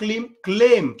all claim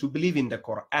to believe in the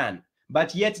Quran,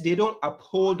 but yet they don't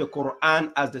uphold the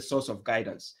Quran as the source of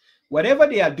guidance. Whatever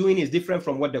they are doing is different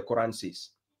from what the Quran says.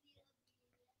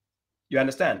 You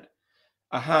understand?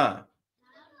 Aha.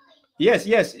 Yes,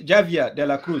 Javier de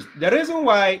la Cruz. The reason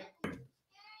why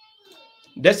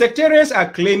the sectarians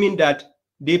are claiming that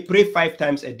they pray 5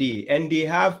 times a day and they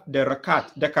have the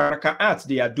raka'ats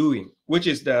they are doing, which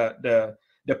is the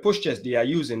postures they are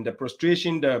using, the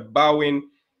prostration, the bowing,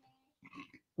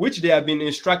 which they have been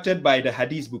instructed by the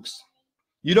hadith books.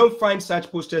 You don't find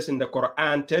such postures in the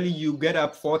Quran telling you get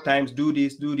up 4 times, do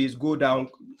this, go down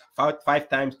 5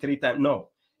 times, 3 times. No,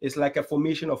 it's like a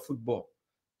formation of football,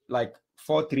 like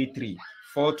 4-3-3,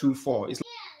 4-2-4.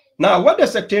 Now, what the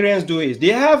sectarians do is they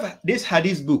have this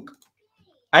hadith book.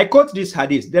 I quote this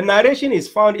hadith. The narration is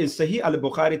found in Sahih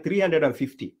al-Bukhari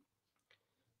 350.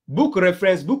 Book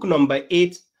reference, book number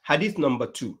 8, hadith number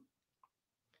 2.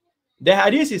 The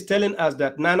hadith is telling us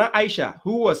that Nana Aisha,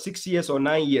 who was 6 years or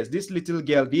 9 years, this little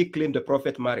girl, they claimed the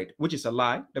Prophet married, which is a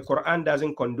lie. The Quran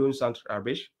doesn't condone such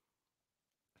rubbish.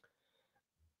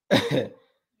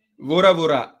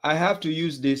 Vora, I have to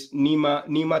use this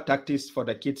Nima tactics for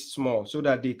the kids small so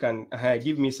that they can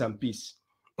give me some peace.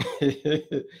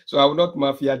 So I will not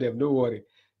mafia them, don't worry.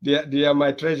 They are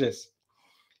my treasures.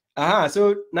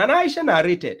 So Nana Aisha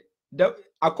narrated,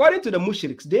 according to the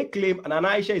mushriks, they claim Nana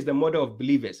Aisha is the mother of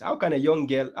believers. How can a young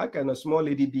girl, how can a small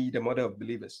lady be the mother of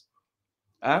believers?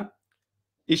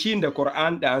 Is she in the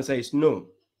Quran? The answer is no.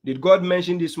 Did God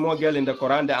mention this small girl in the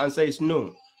Quran? The answer is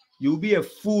no. You'll be a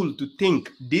fool to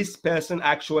think this person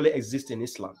actually exists in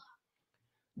Islam.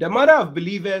 The mother of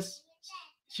believers,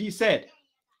 she said,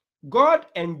 God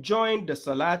enjoined the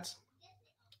salat.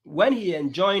 When he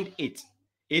enjoined it,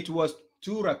 it was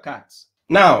 2 rakats.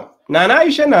 Now, Nana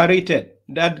Aisha narrated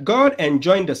that God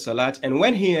enjoined the salat, and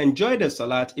when he enjoyed the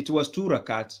salat, it was 2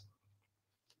 rakats.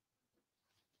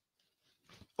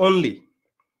 Only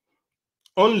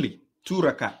 2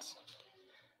 rakats.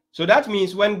 So that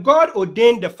means when God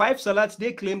ordained the 5 salats,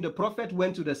 they claim the Prophet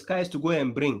went to the skies to go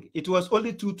and bring. It was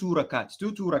only two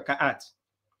raka'at.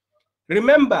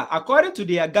 Remember, according to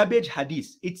their garbage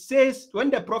hadith, it says when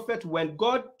the Prophet went,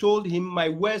 God told him, my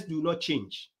words do not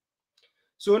change.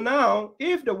 So now,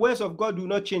 if the words of God do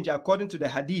not change according to the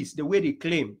hadith, the way they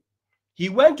claim, he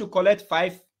went to collect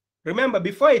 5. Remember,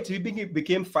 before it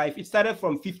became 5, it started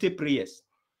from 50 prayers.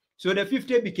 So the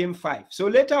 50 became 5. So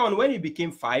later on, when it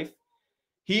became 5,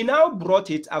 he now brought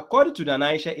it according to the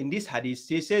Aisha in this hadith.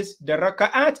 He says the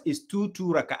raka'at is two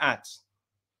raka'at.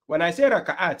 When I say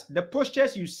raka'at, the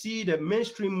postures you see the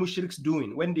mainstream mushriks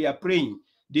doing when they are praying,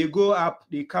 they go up,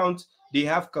 they count, they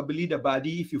have kabali, the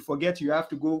badi. If you forget, you have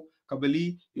to go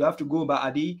kabali, you have to go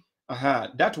ba'adi.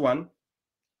 That one,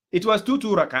 it was two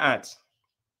raka'at.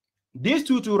 These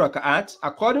two raka'at,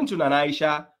 according to Nana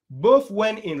Aisha, both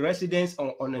went in residence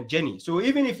on a journey. So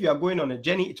even if you are going on a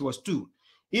journey, it was 2.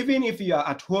 Even if you are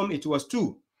at home, it was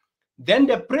 2. Then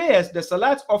the prayers, the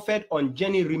salats offered on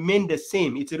journey remained the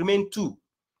same. It remained 2.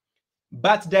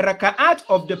 But the raka'at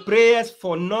of the prayers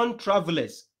for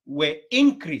non-travelers were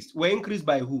increased. Were increased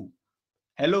by who?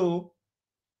 Hello?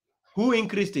 Who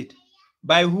increased it?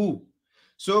 By who?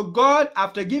 So God,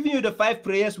 after giving you the 5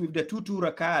 prayers with the 2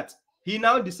 raka'at, he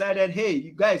now decided, hey,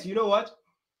 you guys, you know what?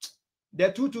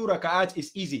 The 2 raka'at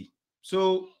is easy.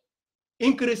 So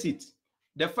increase it.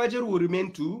 The Fajr will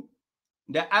remain 2.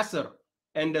 The Asr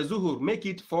and the Zuhur make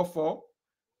it 4.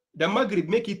 The Maghrib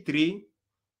make it 3.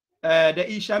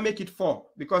 The Isha make it 4.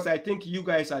 Because I think you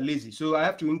guys are lazy. So I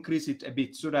have to increase it a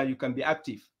bit so that you can be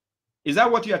active. Is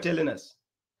that what you are telling us?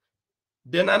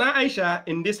 The Nana Aisha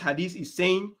in this hadith is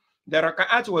saying the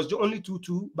raka'at was only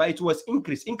 2, but it was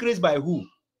increased. Increased by who?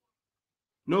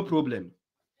 No problem.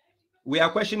 We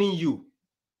are questioning you.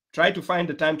 Try to find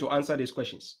the time to answer these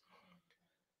questions.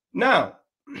 Now,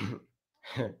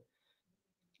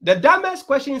 the dumbest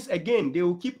questions again they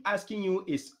will keep asking you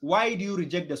is, why do you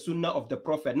reject the sunnah of the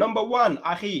Prophet? Number 1,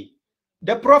 Ahi,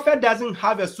 the Prophet doesn't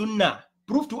have a sunnah.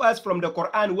 Prove to us from the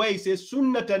Quran where it says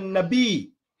sunnat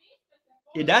al-Nabi.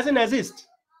 It doesn't exist.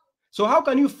 So how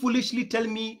can you foolishly tell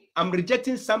me I'm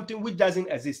rejecting something which doesn't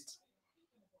exist?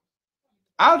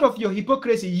 Out of your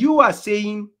hypocrisy, you are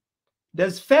saying the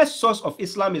first source of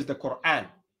Islam is the Quran.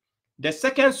 The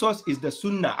second source is the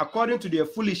Sunnah, according to their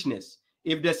foolishness.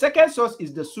 If the second source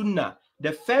is the Sunnah,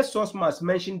 the first source must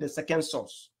mention the second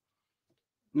source.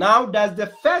 Now, does the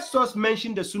first source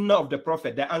mention the Sunnah of the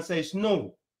Prophet? The answer is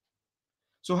no.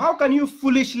 So how can you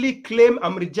foolishly claim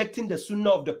I'm rejecting the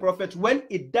Sunnah of the Prophet when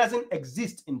it doesn't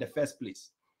exist in the first place?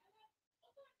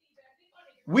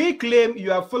 We claim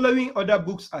you are following other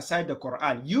books aside the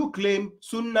Quran. You claim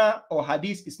Sunnah or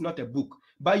Hadith is not a book,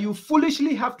 but you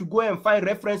foolishly have to go and find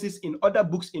references in other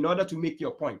books in order to make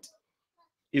your point.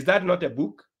 Is that not a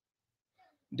book?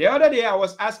 The other day I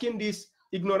was asking this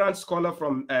ignorant scholar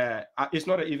from, it's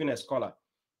not even a scholar,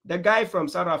 the guy from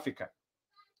South Africa,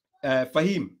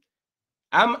 Fahim.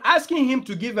 I'm asking him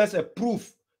to give us a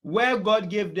proof where God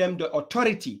gave them the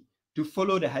authority to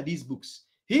follow the Hadith books.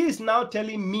 He is now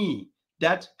telling me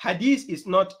that Hadith is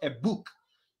not a book.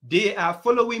 They are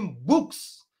following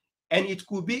books, and it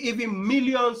could be even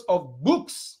millions of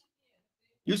books.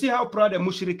 You see how proud a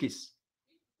mushrik is.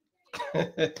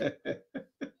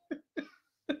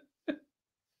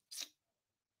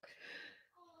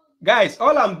 Guys,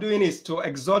 all I'm doing is to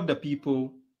exhort the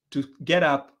people to get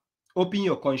up, open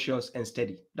your conscience, and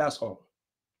study. That's all.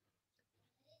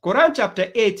 Quran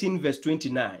chapter 18, verse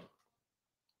 29.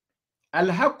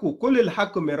 Al-haqqu qul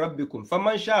al-haqqu min rabbikum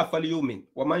faman sha'a falyu'min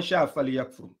wa man sha'a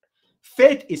falyakfur.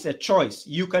 Faith is a choice.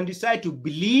 You can decide to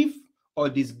believe or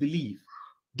disbelieve.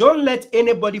 Don't let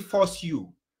anybody force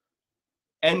you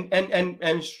and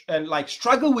like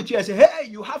struggle with you and say, hey,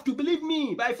 you have to believe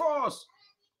me by force.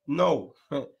 No.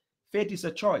 Faith is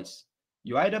a choice.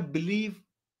 You either believe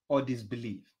or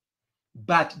disbelieve.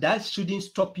 But that shouldn't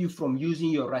stop you from using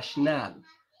your rationale,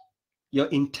 your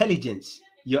intelligence,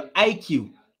 your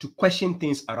IQ to question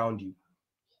things around you.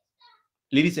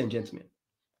 Ladies and gentlemen.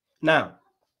 Now,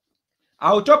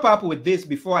 I'll top up with this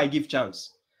before I give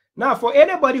chance. Now, for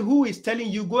anybody who is telling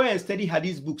you, go and study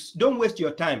Hadith books, don't waste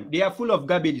your time. They are full of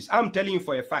garbages. I'm telling you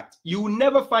for a fact. You will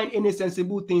never find any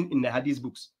sensible thing in the Hadith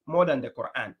books more than the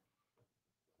Quran.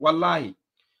 Wallahi.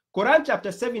 Quran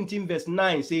chapter 17 verse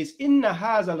 9 says, Inna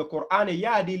haza al-Qur'an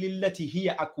yadi lillati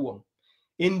hiya aqwam.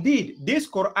 Indeed, this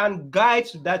Quran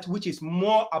guides that which is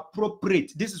more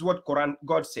appropriate. This is what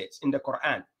God says in the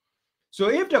Quran. So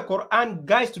if the Quran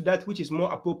guides to that which is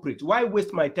more appropriate, why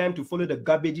waste my time to follow the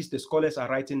garbages the scholars are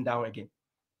writing down again?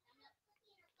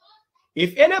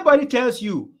 If anybody tells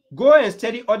you Go and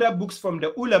study other books from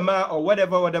the ulama or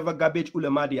whatever garbage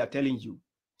ulama they are telling you.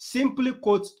 Simply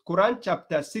quote Quran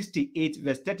chapter 68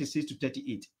 verse 36 to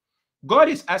 38. God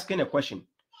is asking a question.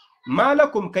 Ma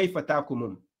lakum kayfa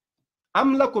takumun?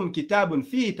 Am lakum kitabun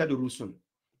fihi tadrusun?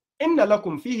 Inna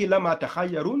lakum fihi lama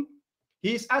takhayyarun?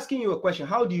 He is asking you a question.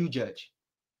 How do you judge?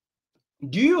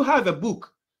 Do you have a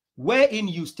book wherein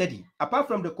you study, apart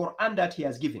from the Quran that he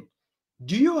has given?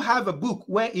 Do you have a book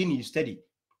wherein you study?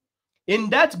 In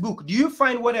that book, do you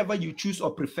find whatever you choose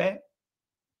or prefer?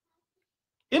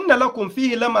 Inna lakum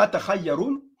fihi lama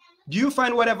takhayyarun? Do you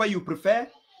find whatever you prefer?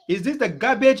 Is this the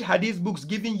garbage hadith books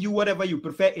giving you whatever you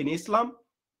prefer in Islam?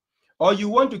 Or you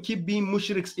want to keep being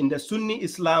mushriks in the Sunni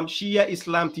Islam, Shia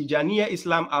Islam, Tijaniya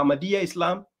Islam, Ahmadiyya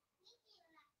Islam?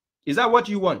 Is that what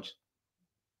you want?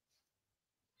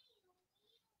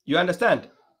 You understand?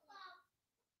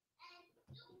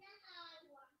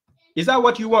 Is that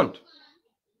what you want?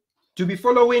 To be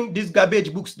following these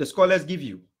garbage books the scholars give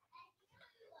you?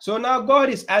 So now God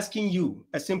is asking you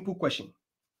a simple question.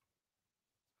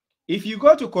 If you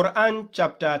go to Quran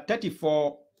chapter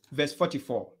 34, verse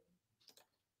 44,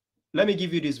 let me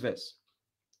give you this verse.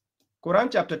 Quran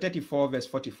chapter 34, verse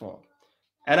 44.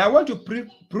 And I want to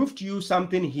prove to you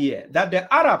something here, that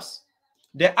the Arabs,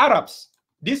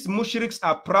 these mushriks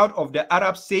are proud of the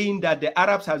Arabs, saying that the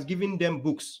Arabs has given them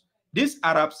books. These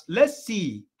Arabs, let's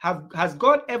see, has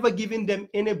God ever given them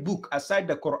any book aside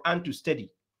the Quran to study?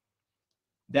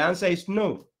 The answer is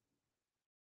no.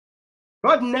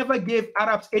 God never gave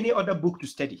Arabs any other book to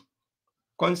study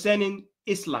concerning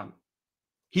Islam.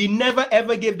 He never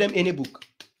ever gave them any book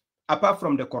apart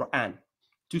from the Quran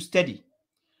to study.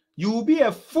 You will be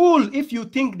a fool if you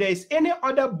think there is any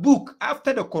other book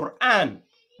after the Quran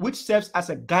which serves as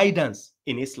a guidance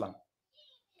in Islam.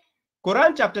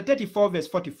 Quran chapter 34 verse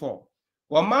 44.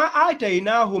 وَمَا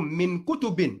آتَيْنَاهُمْ مِنْ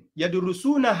كُتُبٍ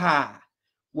يَدْرُسُونَهَا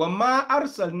وَمَا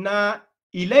أَرْسَلْنَا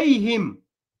إِلَيْهِمْ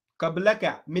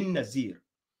قَبْلَكَ مِنْ نَذِيرٍ.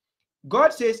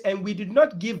 God says, and we did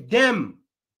not give them.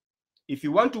 If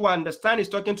you want to understand, he's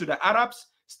talking to the Arabs.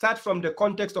 Start from the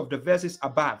context of the verses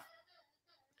above.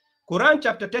 Quran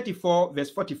chapter 34 verse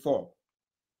 44.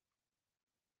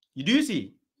 Do you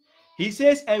see? He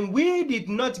says, and we did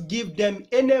not give them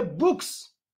any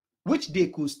books which they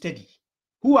could study.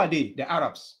 Who are they? The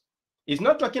Arabs. It's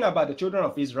not talking about the children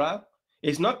of Israel.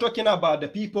 It's not talking about the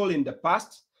people in the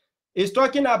past. It's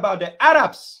talking about the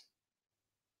Arabs.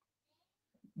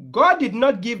 God did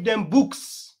not give them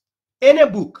books, any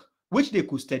book which they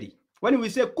could study. When we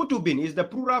say kutubin, is the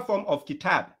plural form of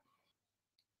kitab.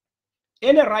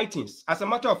 Any writings, as a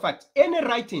matter of fact, any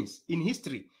writings in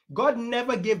history, God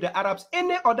never gave the Arabs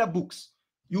any other books.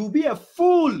 You will be a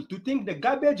fool to think the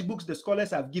garbage books the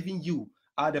scholars have given you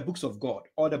are the books of God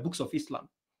or the books of Islam.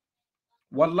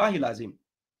 Wallahi lazim.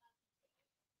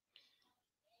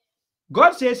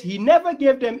 God says he never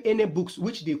gave them any books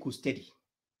which they could study.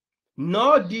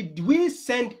 Nor did we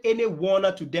send any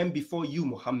warner to them before you,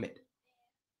 Muhammad,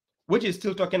 which is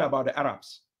still talking about the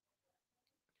Arabs.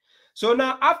 So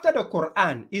now after the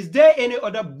Quran, is there any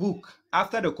other book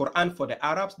after the Quran for the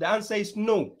Arabs? The answer is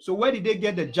no. So where did they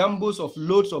get the jumbles of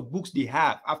loads of books they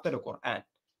have after the Quran?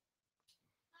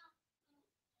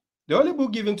 The only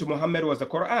book given to Muhammad was the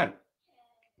Quran.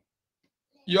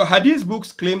 Your hadith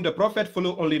books claim the prophet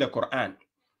followed only the Quran.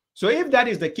 So if that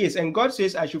is the case, and God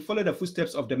says I should follow the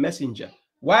footsteps of the messenger,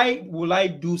 why will I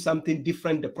do something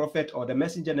different the prophet or the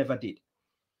messenger never did?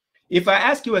 If I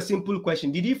ask you a simple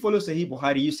question, did he follow Sahih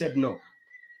Bukhari? You said no.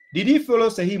 Did he follow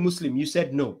Sahih Muslim? You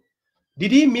said no.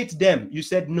 Did he meet them? You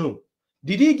said no.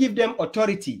 Did he give them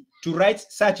authority to write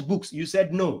such books? You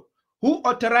said no. Who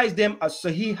authorized them as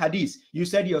Sahih Hadith? You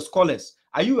said your scholars.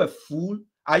 Are you a fool?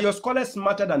 Are your scholars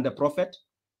smarter than the prophet?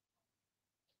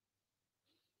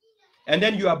 And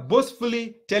then you are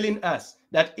boastfully telling us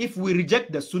that if we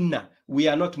reject the Sunnah, we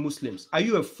are not Muslims. Are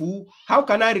you a fool? How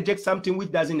can I reject something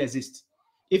which doesn't exist?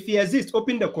 If he exists,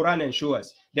 open the Quran and show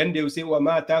us. Then they will say,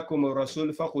 وَمَا أَتَاكُمُ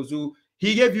الرَّسُولُ فَخُذُوهُ.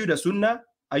 He gave you the Sunnah.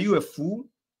 Are you a fool?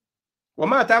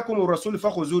 وَمَا أَتَاكُمُ الرَّسُولُ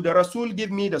فَخُذُوهُ. The Rasul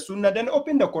give me the Sunnah. Then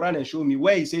open the Quran and show me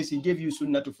where he says he gave you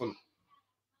Sunnah to follow.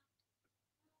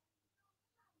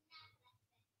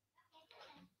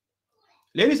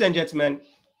 Ladies and gentlemen,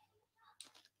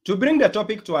 to bring the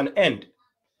topic to an end,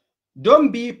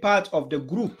 don't be part of the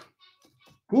group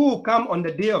who will come on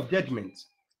the day of judgment.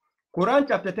 Quran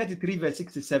chapter 33 verse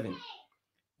 67.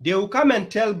 They will come and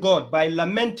tell God by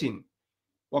lamenting,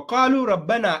 وَقَالُوا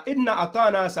رَبَّنَا إِنَّا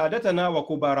أَطَعْنَا سَادَتَنَا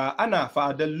وَكُبَرَاءَنَا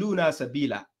فَأَضَلُّونَا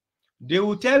سَبِيلًا. They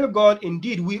will tell God,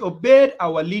 indeed, we obeyed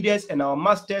our leaders and our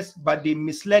masters, but they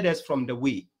misled us from the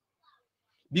way.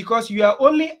 Because you are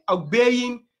only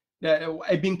obeying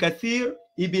Ibn Kathir,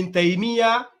 Ibn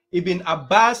Taymiyyah, Ibn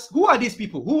Abbas. Who are these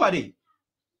people? Who are they?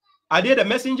 Are they the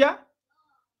messenger?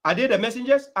 Are they the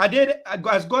messengers? Are they,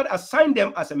 as God assigned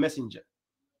them as a messenger?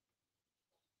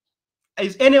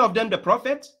 Is any of them the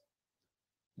prophet?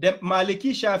 The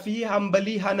Maliki, Shafi'i,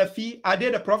 Hanbali, Hanafi, are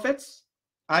they the prophets?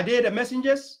 Are they the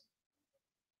messengers?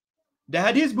 The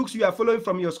hadith books you are following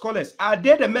from your scholars, are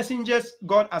they the messengers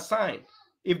God assigned?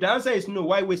 If the answer is no,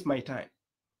 why waste my time?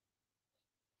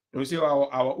 You see,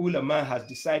 our ulama has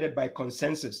decided by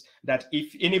consensus that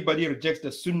if anybody rejects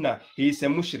the sunnah, he is a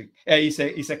mushrik,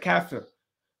 he's a kafir.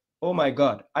 Oh my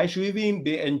God, I should even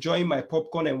be enjoying my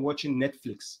popcorn and watching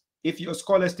Netflix if your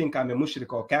scholars think I'm a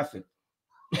mushrik or kafir.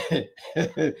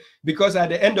 Because at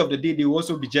the end of the day, they will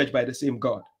also be judged by the same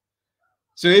God.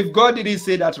 So if God didn't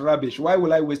say that rubbish, why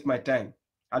will I waste my time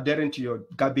adhering to your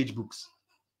garbage books?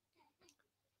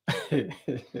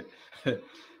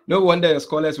 No wonder your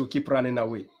scholars will keep running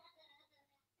away.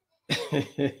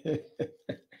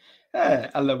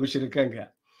 Allah mushrikanga.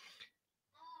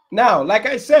 Now, like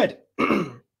I said,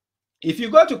 if you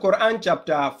go to Quran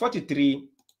chapter 43,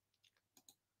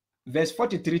 verse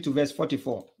 43 to verse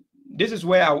 44, this is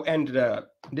where I'll end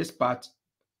this part.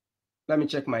 Let me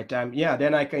check my time. Yeah,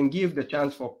 then I can give the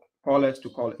chance for callers to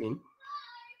call in.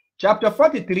 Chapter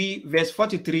 43, verse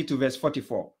 43 to verse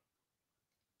 44.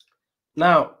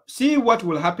 Now, see what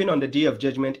will happen on the day of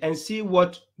judgment and see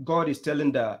what God is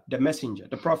telling the messenger,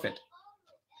 the prophet.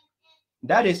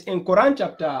 That is in Quran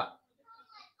chapter.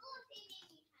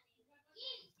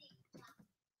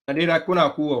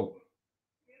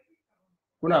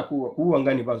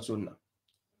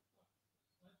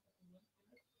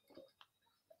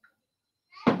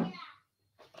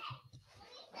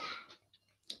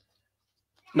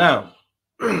 Now,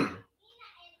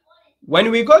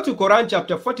 when we go to Quran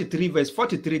chapter 43, verse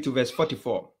 43 to verse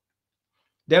 44,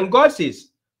 then God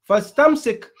says,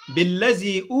 فَاسْتَمْسِكْ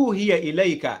بِالَّذِي أُوهِيَ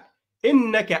إِلَيْكَ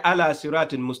إِنَّكَ عَلَى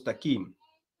صِرَاطٍ مُسْتَقِيمٍ.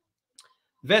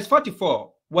 Verse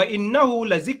 44, وَإِنَّهُ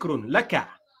لَذِكْرٌ لَكَ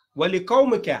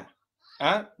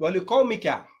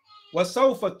وَلِقَوْمِكَ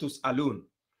وَسَوْفَ تُسْأَلُونَ.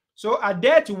 So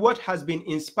adhere to what has been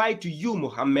inspired to you,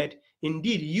 Muhammad.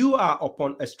 Indeed, you are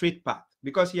upon a straight path,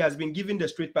 because he has been given the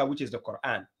straight path, which is the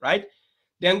Quran, right?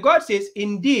 Then God says,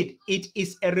 indeed, it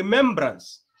is a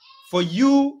remembrance for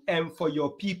you and for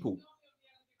your people.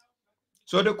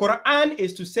 So the Quran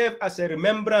is to serve as a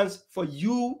remembrance for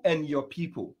you and your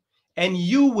people, and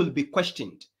you will be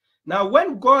questioned. Now,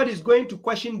 when God is going to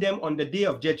question them on the day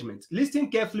of judgment,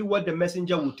 listen carefully what the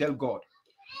messenger will tell God.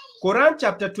 Quran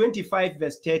chapter 25,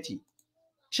 verse 30.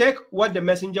 Check what the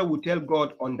messenger will tell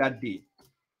God on that day.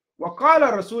 وَقَالَ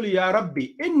رَسُولِ يَا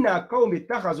رَبِّ إِنَّا قَوْمِ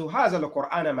اتَّخَذُوا هَذَا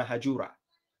الْقُرْآنَ مَهْجُورًا.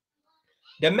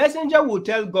 The messenger will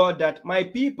tell God that my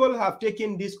people have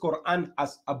taken this Quran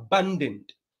as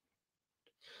abandoned.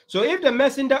 So if the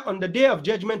messenger on the day of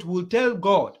judgment will tell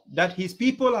God that his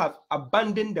people have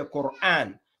abandoned the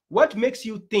Quran, what makes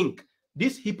you think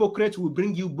these hypocrites will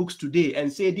bring you books today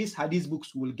and say these hadith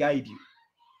books will guide you?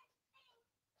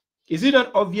 Is it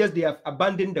not obvious they have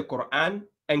abandoned the Quran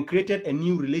and created a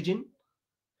new religion?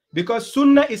 Because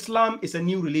Sunnah Islam is a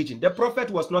new religion. The Prophet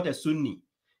was not a Sunni.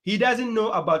 He doesn't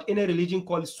know about any religion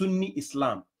called Sunni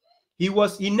Islam. He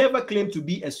never claimed to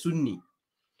be a Sunni.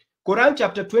 Quran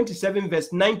chapter 27,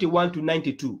 verse 91 to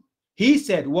 92. He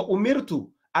said, "Wa umirtu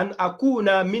an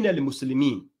akuna min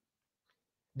al-muslimin."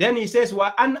 Then he says,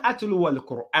 "Wa an atlu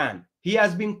al-Quran." He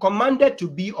has been commanded to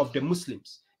be of the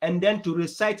Muslims and then to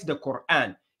recite the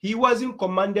Quran. He wasn't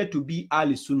commanded to be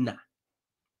al-Sunnah.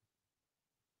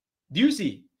 Do you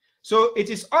see? So it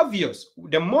is obvious,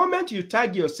 the moment you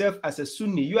tag yourself as a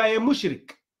Sunni, you are a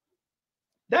mushrik.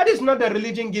 That is not the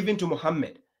religion given to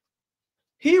Muhammad.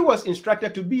 He was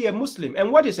instructed to be a Muslim.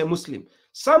 And what is a Muslim?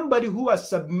 Somebody who has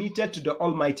submitted to the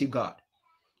Almighty God.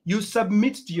 You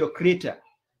submit to your Creator.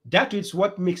 That is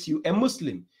what makes you a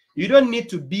Muslim. You don't need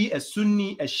to be a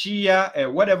Sunni, a Shia, a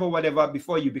whatever,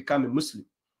 before you become a Muslim.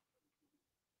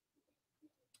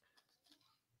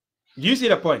 Do you see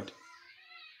the point?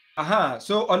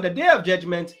 So on the day of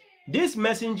judgment, this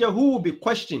messenger who will be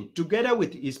questioned together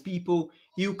with his people,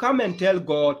 he will come and tell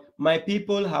God, my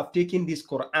people have taken this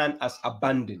Quran as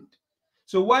abandoned.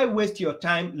 So why waste your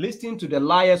time listening to the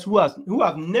liars who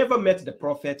have never met the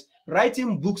Prophet,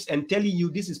 writing books and telling you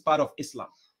this is part of Islam?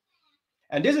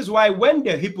 And this is why when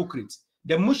the hypocrites,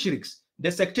 the mushriks,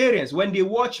 the sectarians, when they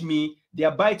watch me, they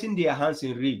are biting their hands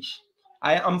in rage.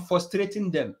 I am frustrating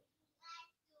them.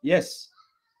 Yes.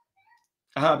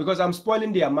 Because I'm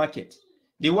spoiling their market.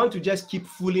 They want to just keep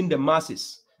fooling the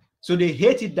masses. So they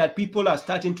hate it that people are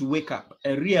starting to wake up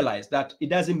and realize that it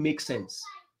doesn't make sense.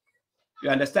 You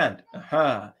understand?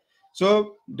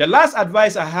 So the last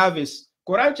advice I have is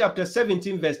Quran chapter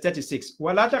 17 verse 36.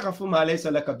 وَلَا تَخَفُ مَا لَيْسَ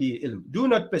لَكَ بِهِ عِلْمٌ. Do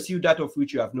not pursue that of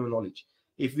which you have no knowledge.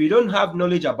 If you don't have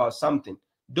knowledge about something,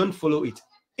 don't follow it.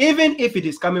 Even if it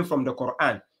is coming from the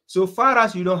Quran. So far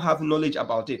as you don't have knowledge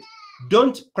about it,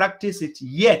 don't practice it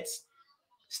yet.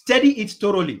 Study it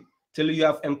thoroughly till you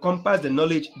have encompassed the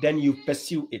knowledge, then you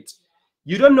pursue it.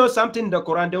 You don't know something in the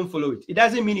Quran, don't follow it. It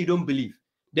doesn't mean you don't believe.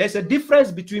 There's a difference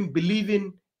between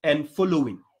believing and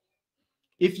following.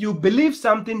 If you believe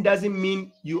something, doesn't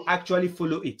mean you actually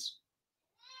follow it.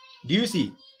 Do you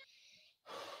see?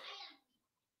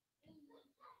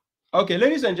 Okay,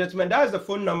 ladies and gentlemen, that's the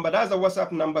phone number. That's the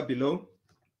WhatsApp number below.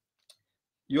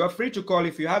 You are free to call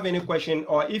if you have any question,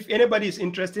 or if anybody is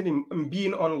interested in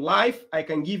being on live, I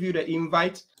can give you the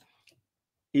invite.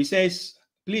 He says,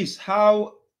 please,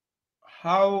 how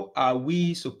are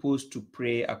we supposed to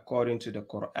pray according to the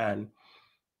Quran?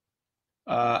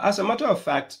 As a matter of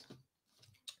fact,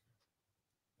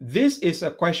 this is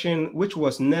a question which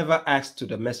was never asked to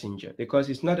the messenger, because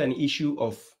it's not an issue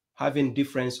of having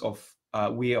difference of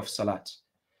way of salat.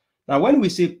 Now, when we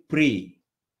say pray,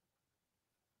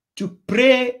 to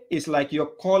pray is like you're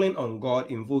calling on God,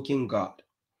 invoking God.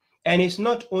 And it's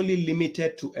not only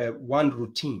limited to one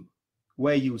routine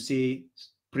where you say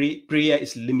prayer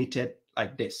is limited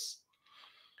like this.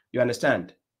 You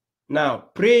understand? Now,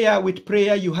 with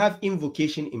prayer, you have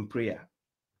invocation in prayer,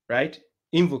 right?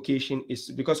 Invocation is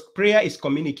because prayer is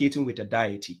communicating with a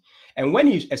deity. And when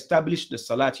you establish the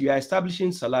salat, you are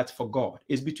establishing salat for God.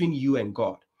 It's between you and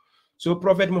God. So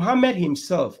Prophet Muhammad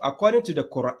himself, according to the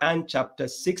Quran chapter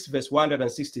 6 verse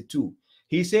 162,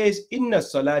 he says, Inna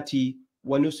salati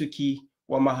wa nusuki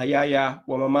wa mahayaya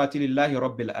wa mamati lillahi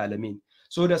rabbil alamin.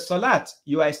 So the salat,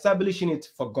 you are establishing it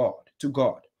for God, to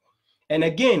God. And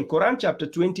again, Quran chapter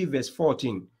 20 verse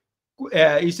 14,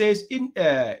 he says,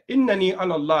 Innani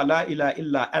ana Allah la ilaha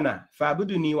illa ana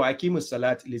fa'buduni wa aqimus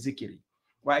salat li zikri.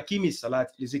 Wa aqimis salat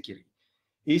li zikri.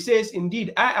 He says,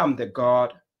 indeed, I am the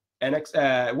God, and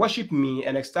worship me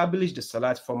and establish the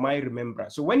salat for my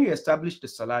remembrance. So when you establish the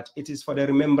salat, it is for the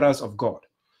remembrance of God.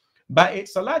 But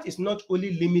salat is not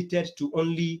only limited to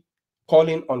only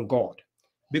calling on God.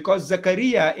 Because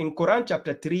Zakir in Quran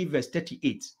chapter 3 verse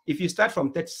 38, if you start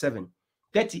from 37,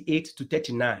 38 to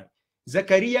 39,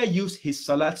 Zakir used his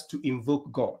salat to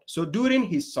invoke God. So during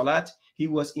his salat, he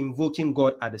was invoking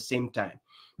God at the same time.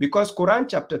 Because Quran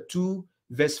chapter 2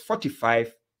 verse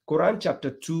 45, Quran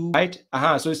chapter 2, right?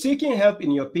 So seeking help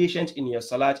in your patience, in your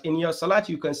salat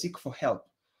you can seek for help.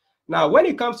 Now, when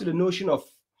it comes to the notion of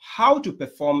how to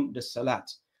perform the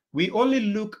salat, we only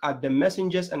look at the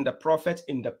messengers and the prophets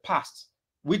in the past,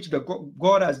 which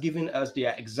God has given us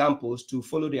their examples to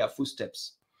follow their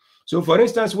footsteps. So for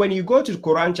instance, when you go to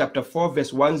Quran chapter 4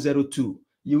 verse 102,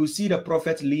 you will see the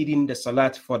prophet leading the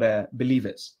salat for the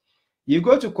believers. You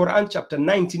go to Quran chapter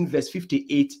 19 verse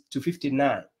 58 to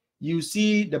 59, you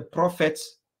see the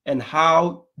prophets and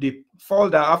how they fall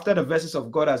down after the verses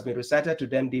of God has been recited to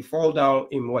them. They fall down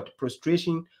in what?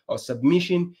 Prostration or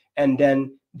submission, and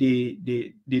then they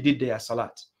did their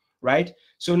salat, right?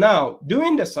 So now,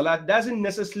 doing the salat doesn't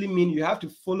necessarily mean you have to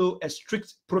follow a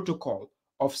strict protocol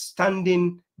of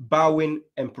standing, bowing,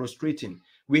 and prostrating.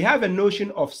 We have a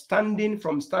notion of standing.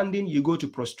 From standing, you go to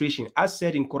prostration, as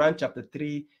said in Quran chapter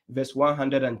 3, verse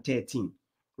 113.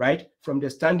 Right? From the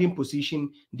standing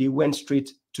position, they went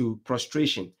straight to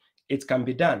prostration. It can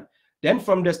be done. Then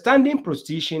from the standing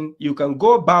position, you can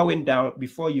go bowing down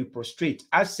before you prostrate,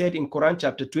 as said in Quran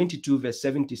chapter 22, verse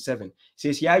 77. It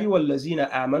says, Ya ayyuhallazina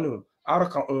amanu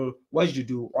arka'u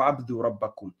wasjudu wa abdu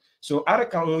rabbakum. So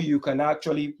arka'u, you can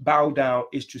actually bow down,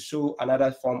 is to show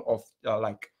another form of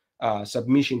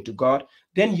submission to God.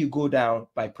 Then you go down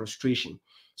by prostration.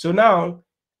 So now,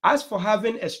 as for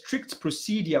having a strict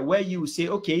procedure where you say,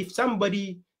 okay, if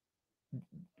somebody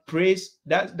prays,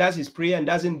 does his prayer and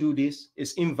doesn't do this,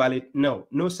 is invalid.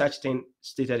 No such thing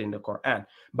stated in the Quran.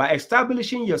 By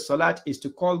establishing your salat is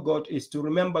to call God, is to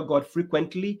remember God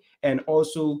frequently, and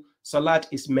also salat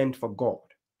is meant for God,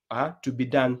 to be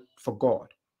done for God.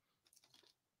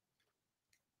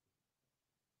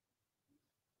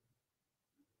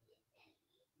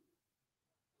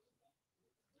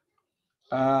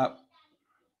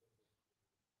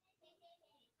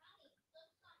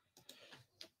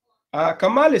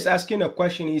 Kamal is asking a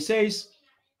question. He says,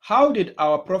 how did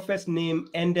our prophet's name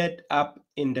ended up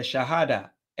in the Shahada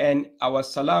and our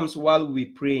salams while we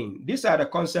praying? These are the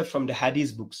concepts from the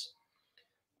Hadith books.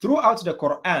 Throughout the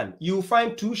Quran, you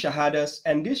find 2 Shahadas,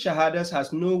 and this Shahadas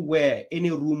has nowhere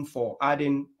any room for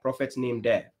adding prophet's name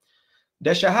there.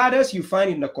 The Shahadas you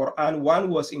find in the Quran, one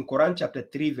was in Quran chapter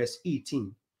 3 verse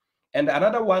 18, and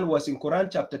another one was in Quran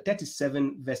chapter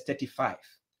 37 verse 35.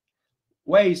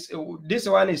 Where is this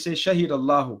one? It says Shahid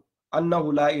Allahu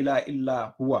annahu la ilaha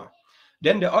illa huwa.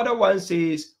 Then the other one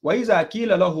says wa iza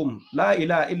qila lahum la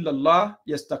ilaha illallah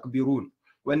yastakbirun.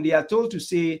 When they are told to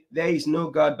say there is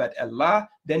no God but Allah,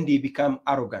 then they become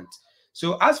arrogant.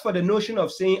 So as for the notion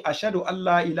of saying ashhadu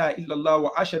alla ilaha illallah wa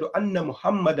ashhadu anna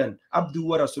muhammadan abdu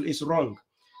wa rasul is wrong,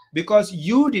 because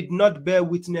you did not bear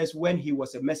witness when he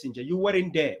was a messenger. You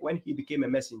weren't there when he became a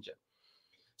messenger.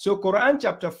 So Quran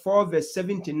chapter 4 verse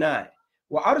 79,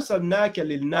 wa arsalnaka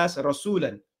lin-nas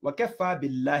rasulan wa kafa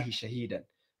billahi shahidan.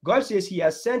 God says he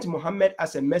has sent Muhammad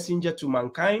as a messenger to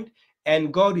mankind,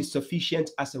 and God is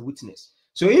sufficient as a witness.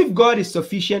 So if God is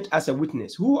sufficient as a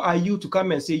witness, who are you to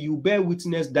come and say you bear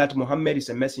witness that Muhammad is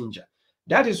a messenger?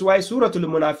 That is why Surah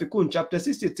Al-Munafiqun chapter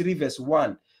 63 verse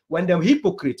 1, when the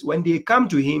hypocrites, when they come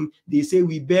to him, they say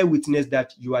we bear witness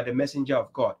that you are the messenger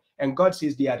of God. And God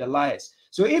says they are the liars.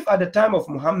 So if at the time of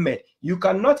Muhammad, you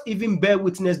cannot even bear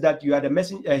witness that you are the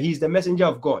messenger, he is the messenger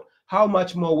of God, how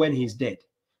much more when he's dead?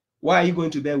 Why are you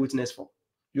going to bear witness for?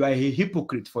 You are a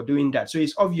hypocrite for doing that. So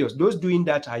it's obvious those doing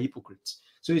that are hypocrites.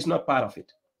 So it's not part of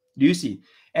it. Do you see?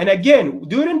 And again,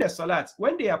 during the salat,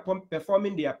 when they are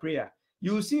performing their prayer,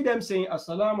 you see them saying,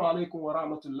 Assalamu alaikum wa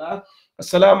rahmatullah,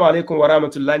 Assalamu alaikum wa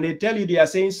rahmatullah. And they tell you they are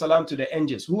saying salam to the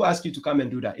angels. Who asked you to come and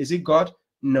do that? Is it God?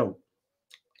 No.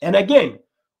 And again,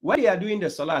 when they are doing the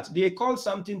salat, they call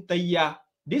something tayyah.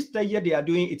 This tayyah they are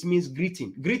doing, it means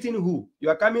greeting. Greeting who? You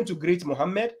are coming to greet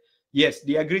Muhammad? Yes,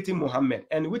 they are greeting Muhammad,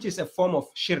 and which is a form of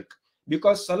shirk,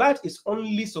 because salat is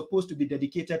only supposed to be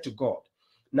dedicated to God.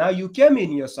 Now you came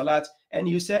in your salat and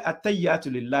you say at-tayyatu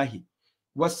lillahi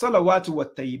was-salawatu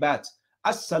wat-tayyibat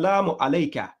assalamu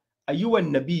alayka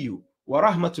ayyuhan nabiyyu wa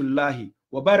rahmatullahi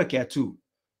wa barakatuh.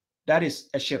 That is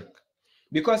a shirk,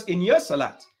 because in your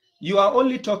salat you are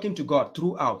only talking to God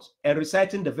throughout and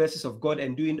reciting the verses of God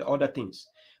and doing the other things.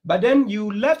 But then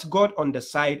you left God on the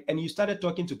side and you started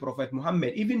talking to Prophet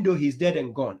Muhammad, even though he's dead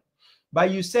and gone. But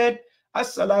you said,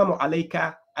 Assalamu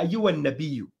alayka ayyuhan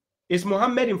nabiyyu. Is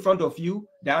Muhammad in front of you?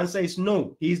 The answer is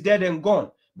no. He is dead and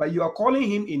gone. But you are calling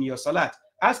him in your salat.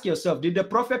 Ask yourself, did the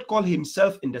Prophet call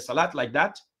himself in the salat like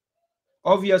that?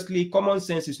 Obviously, common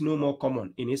sense is no more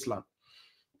common in Islam.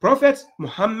 Prophet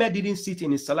Muhammad didn't sit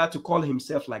in his salat to call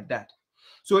himself like that.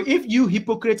 So if you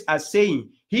hypocrites are saying,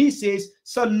 he says,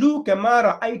 Sallu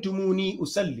kama ra'aytumuni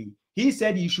usalli. He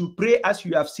said you should pray as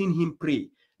you have seen him pray.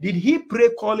 Did he pray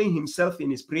calling himself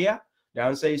in his prayer? The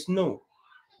answer is no.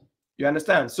 You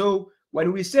understand? So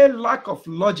when we say lack of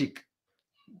logic,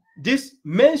 these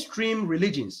mainstream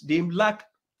religions, they lack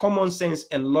common sense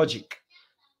and logic.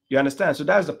 You understand? So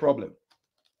that's the problem.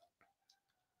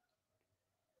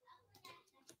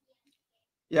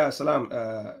 Yeah, salam,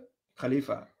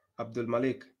 Khalifa Abdul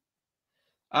Malik.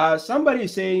 Somebody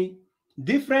is saying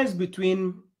difference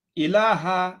between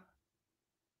ilaha,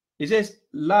 it says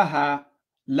laha,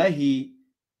 lahi,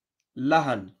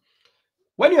 lahan.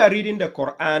 When you are reading the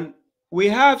Quran, we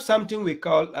have something we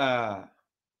call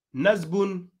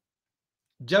nazbun,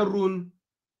 jarrun,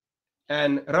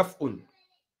 and raf'un.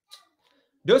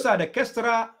 Those are the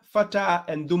kasra, fatah,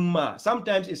 and dumma.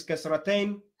 Sometimes it's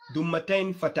kasratain,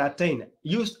 dummatain, fatatain,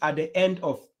 used at the end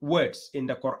of words in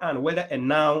the Quran, whether a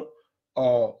noun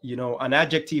or an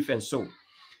adjective and so.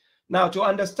 Now, to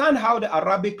understand how the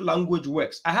Arabic language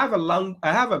works, I have a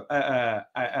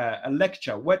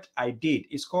lecture. What I did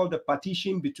is called the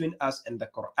partition between us and the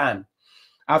Quran.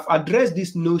 I've addressed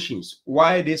these notions,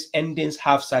 why these endings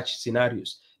have such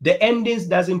scenarios. The endings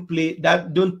don't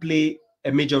play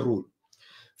a major role.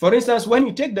 For instance, when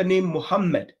you take the name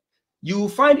Muhammad, you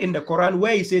find in the Quran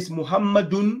where it says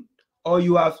Muhammadun, or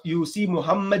you see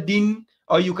Muhammadin,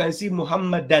 or you can see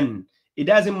Muhammadan. It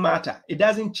doesn't matter. It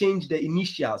doesn't change the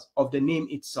initials of the name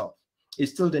itself.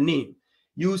 It's still the name.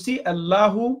 You see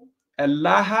Allahu,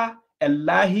 Allah,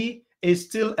 Allahi is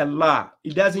still Allah.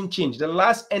 It doesn't change. The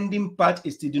last ending part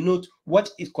is to denote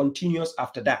what is continuous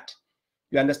after that.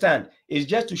 You understand? It's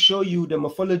just to show you the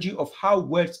morphology of how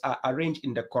words are arranged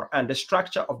in the Quran, the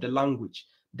structure of the language.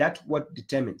 That's what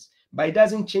determines. But it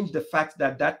doesn't change the fact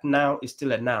that that noun is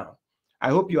still a noun. I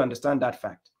hope you understand that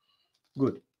fact.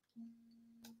 Good.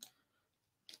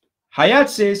 Hayat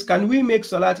says, can we make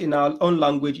salat in our own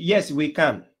language? Yes, we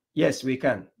can. Yes, we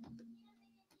can.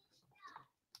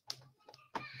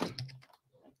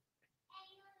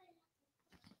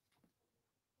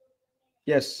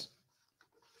 Yes.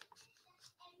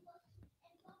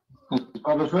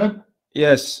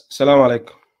 Yes. Assalamu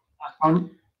alaikum.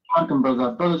 Welcome,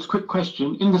 brother. Brother's quick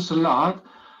question. In the salat,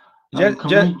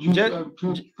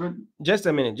 just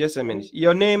a minute.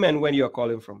 Your name and where you are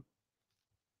calling from.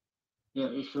 Yeah,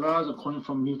 it's Shiraz. I'm calling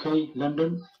from UK,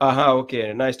 London.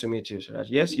 Okay. Nice to meet you, Siraj.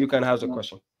 Yes, you can have the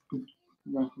question.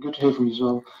 Yeah, good to hear from you as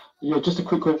well. Yeah, just a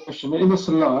quick question. In the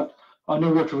Salat, I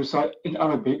know we have to recite in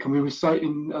Arabic. Can we recite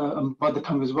in by the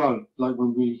tongue as well? Like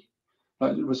when we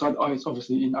recite ayats,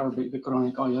 obviously in Arabic, the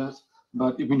Quranic ayats.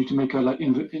 But if we need to make a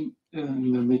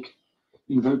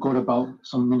invoke God about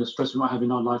some stress we might have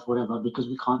in our life, whatever, because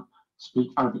we can't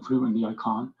speak Arabic fluently. I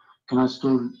can't. Can I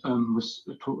still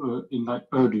in like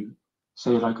Urdu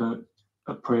say like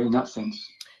a prayer in that sense?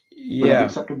 Would that be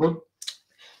acceptable?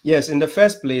 Yes, in the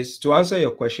first place, to answer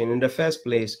your question, in the first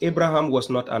place, Abraham was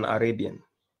not an Arabian.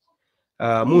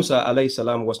 Musa alayhi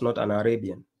salam was not an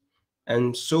Arabian.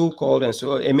 And so-called and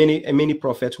so many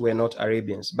prophets were not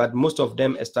Arabians, but most of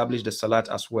them established the Salat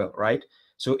as well, right?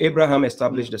 So Abraham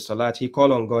established the Salat. He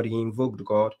called on God. He invoked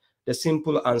God. The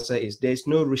simple answer is there's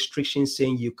no restriction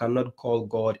saying you cannot call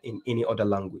God in any other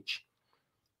language.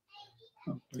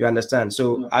 You understand?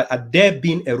 So had there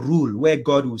been a rule where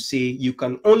God will say, you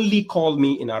can only call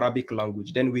me in Arabic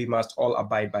language, then we must all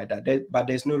abide by that. But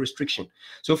there's no restriction.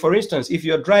 So for instance, if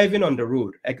you're driving on the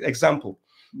road, example,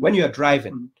 when you're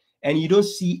driving and you don't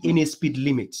see any speed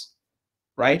limits,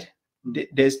 right?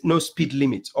 There's no speed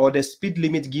limit, or the speed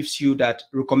limit gives you that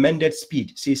recommended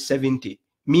speed, say 70,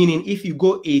 meaning if you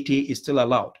go 80, it's still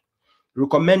allowed.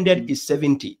 Recommended is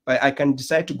 70, but I can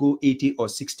decide to go 80 or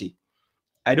 60.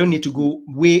 I don't need to go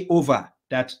way over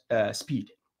that speed.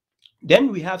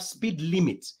 Then we have speed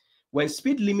limits. When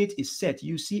speed limit is set,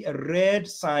 you see a red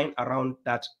sign around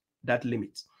that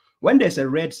limit. When there's a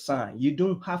red sign, you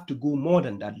don't have to go more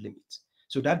than that limit.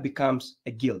 So that becomes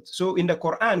a guilt. So in the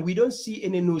Quran, we don't see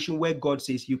any notion where God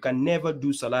says you can never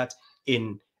do salat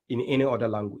in any other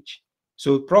language.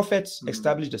 So prophets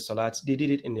established the salat, they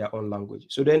did it in their own language.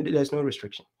 So then there's no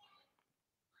restriction.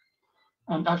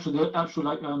 And actually,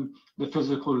 the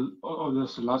physical of the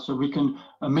salat, so we can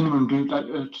a minimum do like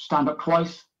stand up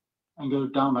twice and go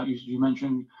down, like you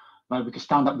mentioned. Like we can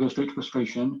stand up, go straight to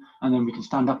prostration, and then we can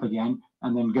stand up again,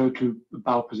 and then go to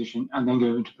bow position, and then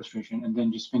go into prostration, and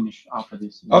then just finish after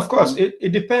this. Of course,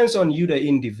 it depends on you, the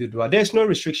individual. There's no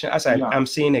restriction, as I'm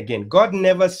saying again. God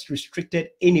never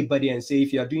restricted anybody and say,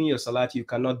 if you are doing your salat, you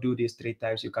cannot do this 3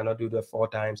 times, you cannot do that 4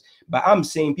 times. But I'm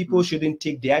saying people shouldn't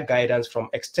take their guidance from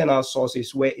external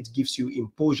sources where it gives you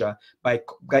imposure by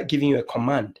giving you a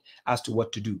command as to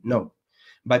what to do. No,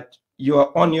 but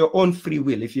you're on your own free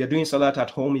will. If you're doing salat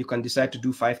at home, you can decide to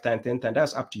do 5 times, 10 times.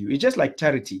 That's up to you. It's just like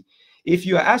charity. If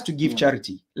you are asked to give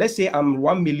charity, let's say I'm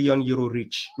 €1 million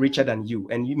richer than you,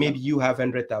 and maybe you have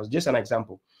 100,000. Just an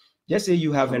example. Just say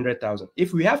you have 100,000.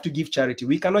 If we have to give charity,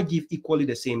 we cannot give equally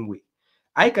the same way.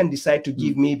 I can decide to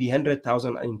give maybe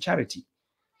 100,000 in charity.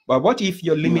 But what if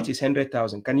your limit is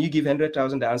 100,000? Can you give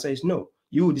 100,000? The answer is no.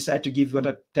 You will decide to give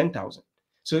 10,000.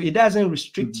 So it doesn't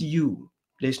restrict you.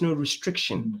 There's no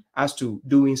restriction as to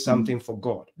doing something for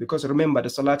God. Because remember, the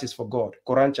salat is for God.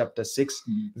 Quran chapter 6,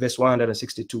 verse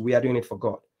 162. We are doing it for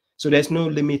God. So there's no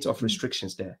limit of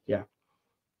restrictions there. Yeah.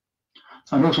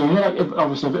 And also,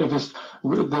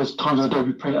 if there's times of the day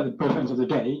we pray at both ends of the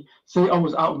day. Say I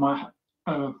was out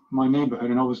of my neighborhood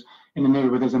and I was in an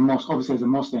area where there's a mosque. Obviously, there's a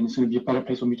mosque there, and it's going to be a better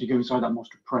place for me to go inside that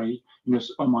mosque to pray,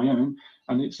 on my own.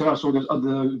 And say I saw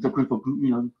the group of,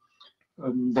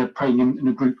 they're praying in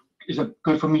a group. Is it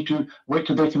good for me to wait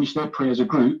till they finish their prayer as a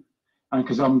group? And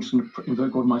because I'm just going to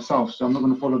invoke God myself, so I'm not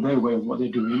going to follow their way of what they're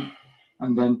doing.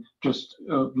 And then just,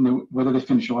 whether they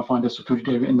finish or I find a secluded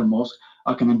area in the mosque,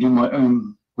 I can then do my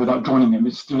own without joining them.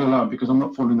 It's still allowed because I'm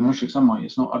not following the mushriks, am I?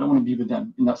 It's not. I don't want to be with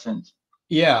them in that sense.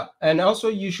 Yeah, and also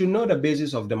you should know the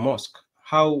basis of the mosque,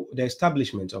 how the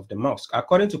establishment of the mosque.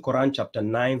 According to Quran chapter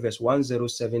 9, verse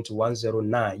 107 to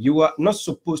 109, you are not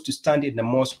supposed to stand in the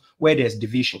mosque where there's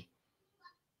division.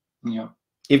 Yeah.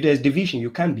 If there's division,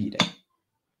 you can't be there.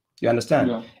 You understand?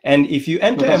 Yeah. And if you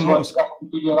enter a mosque,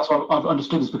 that's why I've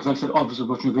understood this, because like I said, obviously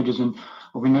watching videos and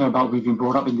what we know about, we've been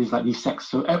brought up in these sects.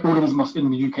 So all of these mosques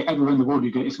in the UK, everywhere in the world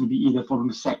you go, it's going to be either following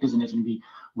the sect, isn't it? It's going to be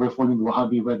we're following the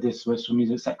Wahhabi, we're this, we're Sunnis,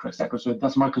 etc., etc. So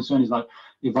that's my concern, is like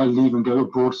if I leave and go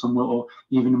abroad somewhere, or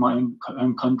even in my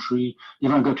own country,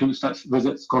 even I go to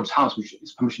visit God's house, which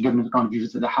is permission given in the Quran to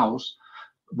visit the house.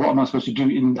 What am I supposed to do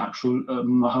in the actual the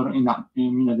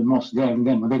mosque there and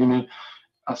then? Are they going to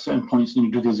at certain points do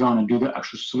the azan and do the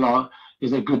actual salah?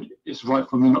 Is it good? It's right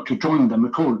for me not to join them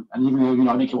at all. And even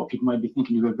though I don't care what people might be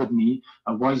thinking, you were with me,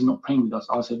 why is he not praying with us?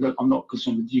 I said, look, I'm not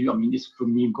concerned with you. I mean, it's for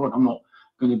me and God. I'm not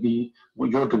going to be what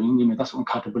you're doing. That's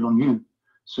accountable on you.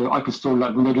 So I can still,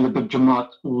 when they do the big jamaat,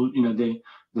 or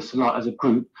the salah as a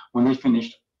group, when they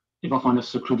finished, if I find a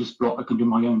secluded spot, I can do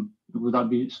my own. Would that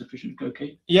be sufficient?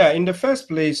 Okay. Yeah, in the first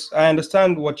place, I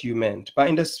understand what you meant, but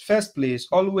in the first place,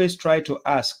 always try to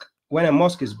ask, when a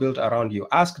mosque is built around you,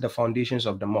 ask the foundations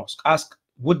of the mosque. Ask,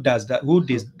 does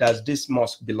this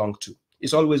mosque belong to?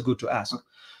 It's always good to ask.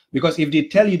 Because if they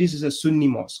tell you this is a Sunni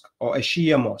mosque or a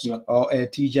Shia mosque or a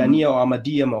Tijaniya or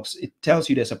Ahmadiyya mosque, it tells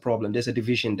you there's a problem, there's a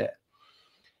division there.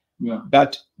 Yeah.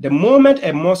 But the moment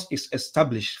a mosque is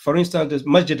established, for instance, the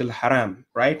Masjid al-Haram,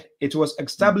 right? It was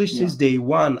established since day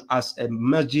one as a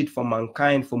masjid for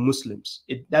mankind, for Muslims.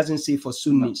 It doesn't say for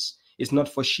Sunnis. It's not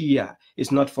for Shia.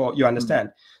 It's not for, you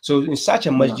understand? So in such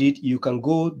a masjid, you can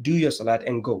go do your salat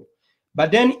and go.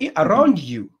 But then around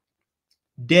you,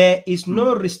 there is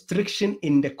no restriction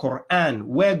in the Quran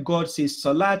where God says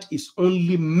salat is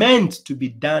only meant to be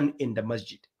done in the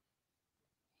masjid.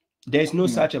 There is no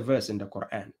such a verse in the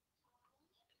Quran.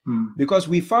 Because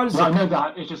we found I know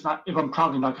that. It's just that if I'm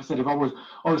traveling, like I said, if I was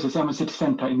obviously say I'm a city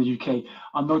centre in the UK,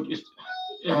 I'm not just,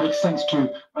 it makes sense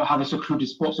to have a secluded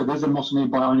spot. So there's a mosque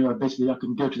nearby. I know basically I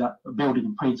can go to that building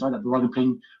and pray inside that, rather than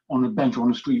praying on a bench or on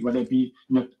the street where there'd be,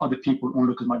 you know, other people,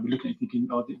 onlookers might be looking at it thinking,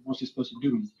 oh, what's this person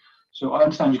doing? So I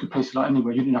understand you could place salat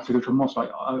anywhere. You didn't have to go to a mosque.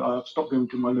 Like I've stopped going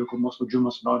to my local mosque or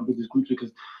Jummah salat with this group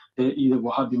because they're either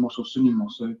Wahhabi mosque or Sunni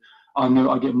mosque. So I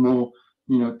know I get more,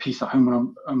 you know, peace at home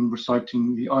when I'm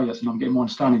reciting the ayahs, and I'm getting more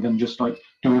understanding than just like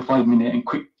doing a 5-minute and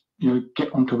quick, you know, get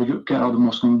out of the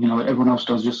mosque and, you know, like everyone else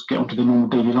does, just get onto their normal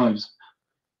daily lives.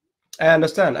 I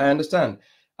understand.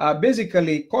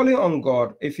 Basically, calling on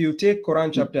God, if you take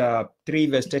Quran chapter 3,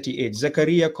 verse 38,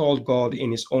 Zakir called God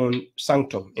in his own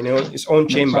sanctum, in his own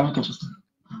chamber.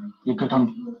 You go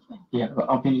down. Yeah, but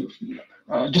I'll be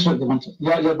just like the one.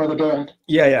 Yeah, by the door.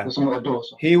 Yeah. There's someone at the door.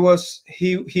 So.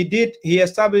 He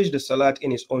established the salat in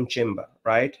his own chamber,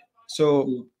 right?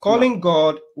 So calling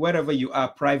God wherever you are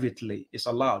privately is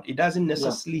allowed. It doesn't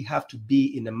necessarily have to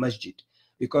be in a masjid,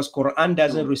 because Quran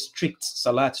doesn't restrict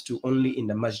salat to only in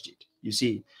the masjid. You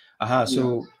see,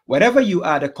 so wherever you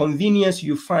are, the convenience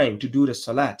you find to do the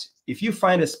salat, if you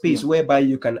find a space whereby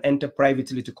you can enter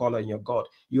privately to call on your God,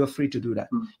 you are free to do that.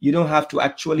 You don't have to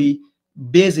actually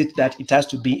base it that it has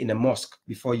to be in a mosque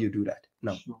before you do that.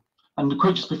 No. And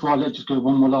quick, just before I let you go,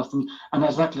 one more last thing. And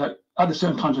exactly like at the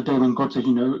certain times of day when God said,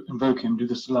 you know, invoke him, do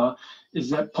the salah, is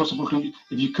that possible if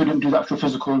you couldn't do that for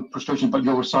physical prostration, but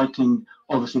you're reciting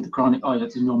obviously the Quranic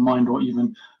ayats in your mind, or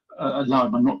even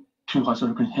aloud, but not too high so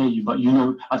I can hear you, but you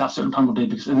know at that certain time of day,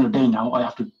 because at the end of the day now I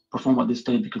have to perform at this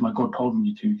day because my God told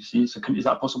me to, you see. So is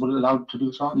that possible, allowed to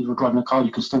do so? If you're driving a car,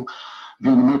 you can still be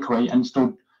on the motorway and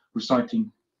still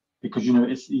reciting, because you know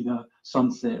it's either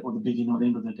sunset or the beginning or the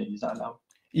end of the day. Is that allowed?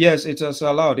 Yes, it is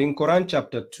allowed. In Quran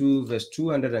chapter 2, verse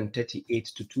 238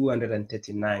 to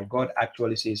 239, God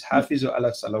actually says, Hafizu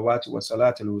ala salawati wa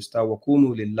salatul wusta wa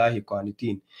kumu lillahi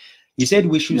qanitin. He said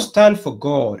we should stand for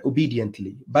God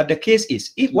obediently. But the case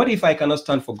is, what if I cannot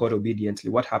stand for God obediently?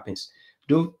 What happens?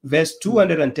 Verse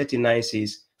 239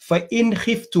 says, فَإِنْ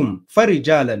خِفْتُمْ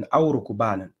فَرِجَالًا أَوْ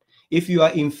رُكُبَانًا. If you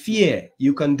are in fear,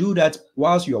 you can do that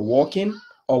whilst you are walking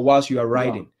or whilst you are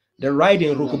riding. The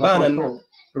riding,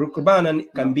 rukubanan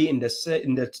can be in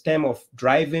the term of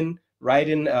driving,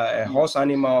 riding a horse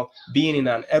animal, being in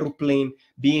an aeroplane,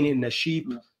 being in a ship,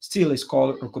 still is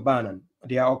called rukubanan.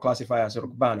 They are all classified as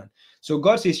rukubanan. So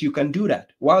God says you can do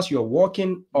that whilst you're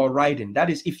walking or riding. That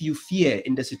is if you fear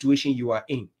in the situation you are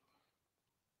in.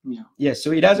 Yes,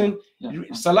 so it doesn't,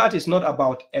 salat is not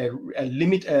about a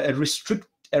limit, a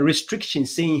restriction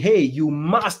saying, hey, you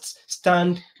must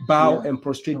stand, bow, and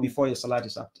prostrate before your salat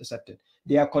is accepted.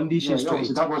 There are conditions to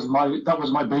it. That was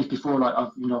my base before. Like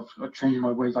I've changed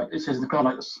my ways. Like it says in the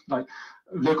Quran, like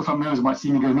local family members might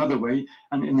see me go another way,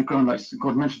 and in the Quran, like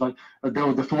God mentions, like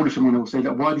the foolish one will say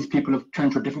that why these people have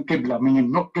turned to a different qibla,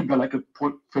 meaning not qibla like a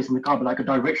point facing the Kaaba, like a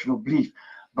directional belief,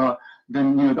 but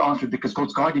then you know the answer is because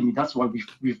God's guiding me. That's why we've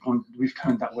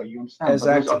turned that way. You understand?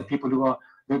 Exactly. But those other people who are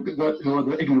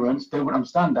the ignorance, they wouldn't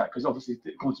understand that, because obviously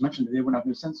God's mentioned that they wouldn't have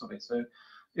no sense of it. So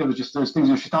it was just those things.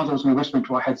 Shaitan's always going to whisper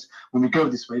into our heads when we go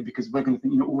this way, because we're going to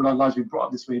think, you know, all our lives we've brought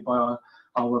up this way by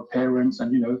our parents,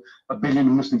 and you know, 1 billion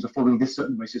Muslims are following this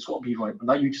certain way, so it's got to be right. But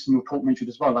like you just in your talk mentioned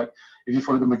as well, like if you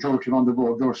follow the majority around the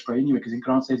world, you're astray anyway, because in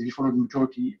Quran says if you follow the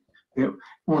majority,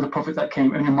 all the prophets that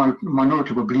came, only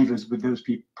minority were believers with those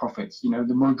prophets. You know,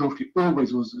 the majority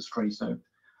always was astray. So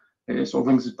it sort of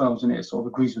rings its bells, and it sort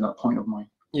of agrees with that point of mine.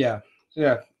 Yeah.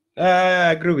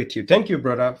 I agree with you. Thank you,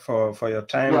 brother, for your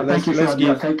time. Yeah, let's give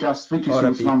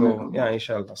other people. Yeah,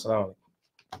 inshallah.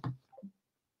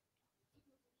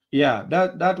 Yeah,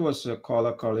 that was a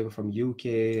caller calling from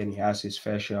UK, and he has his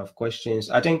fair share of questions.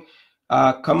 I think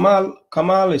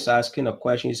Kamal is asking a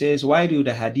question. He says, why do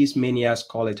the hadith maniacs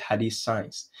call it hadith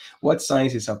science? What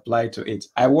science is applied to it?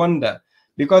 I wonder,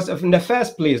 because in the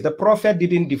first place, the Prophet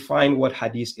didn't define what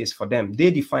hadith is for them. They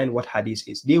define what hadith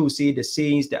is. They will say the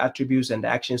sayings, the attributes, and the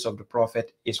actions of the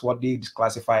Prophet is what they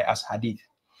classify as hadith.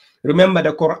 Remember,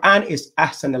 the Quran is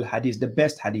ahsan al-hadith, the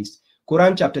best hadith.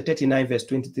 Quran chapter 39 verse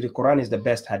 23, Quran is the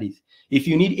best hadith. If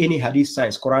you need any hadith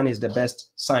science, Quran is the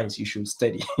best science you should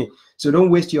study. So don't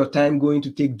waste your time going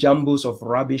to take jumbles of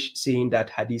rubbish saying that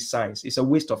hadith science. It's a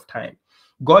waste of time.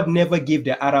 God never gave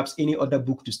the Arabs any other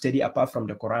book to study apart from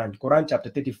the Quran. Quran chapter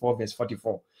 34 verse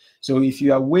 44. So if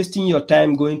you are wasting your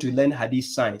time going to learn hadith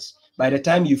science, by the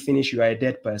time you finish, you are a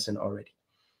dead person already.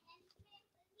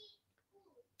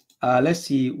 Let's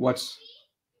see what's...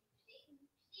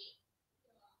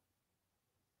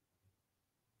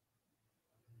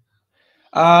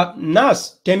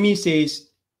 Nas Temi says,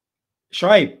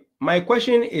 Shoaib, my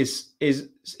question is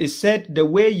said the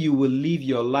way you will live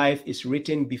your life is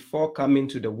written before coming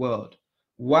to the world.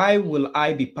 Why will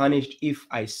I be punished if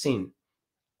I sin?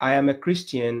 I am a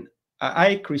Christian.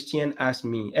 A Christian asked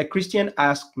me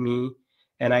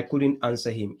and I couldn't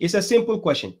answer him. It's a simple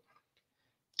question.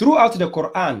 Throughout the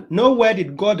Quran, nowhere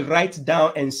did God write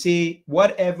down and say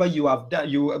whatever you have done,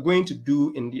 you are going to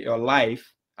do in your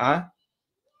life,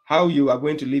 how you are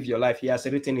going to live your life. He has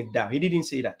written it down. He didn't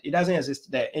say that. It doesn't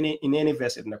exist there in any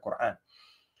verse in the Quran.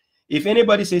 If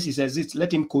anybody says it exists,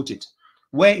 let him quote it.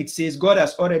 Where it says God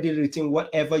has already written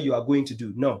whatever you are going to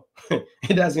do. No,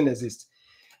 it doesn't exist.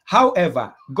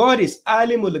 However, God is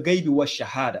alimul ghaibi wa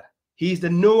shahada. He is the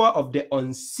knower of the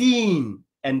unseen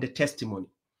and the testimony.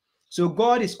 So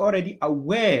God is already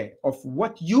aware of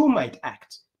what you might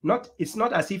act. It's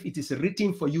not as if it is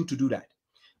written for you to do that.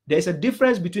 There's a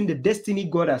difference between the destiny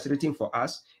God has written for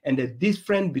us and the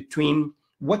difference between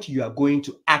what you are going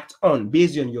to act on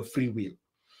based on your free will.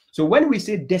 So when we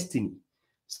say destiny,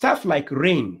 stuff like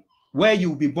rain, where you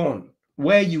will be born,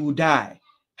 where you will die,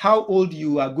 how old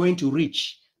you are going to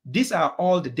reach, these are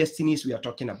all the destinies we are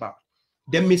talking about.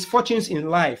 The misfortunes in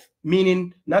life,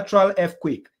 meaning natural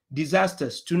earthquake,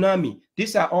 disasters, tsunami,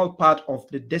 these are all part of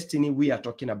the destiny we are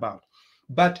talking about.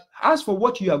 But as for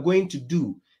what you are going to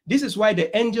do, this is why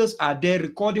the angels are there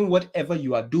recording whatever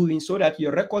you are doing so that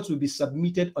your records will be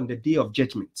submitted on the day of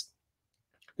judgment.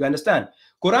 You understand?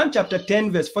 Quran chapter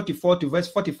 10 verse 44 to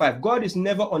verse 45, God is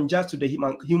never unjust to the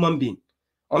human being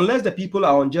unless the people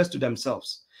are unjust to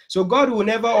themselves. So God will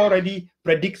never already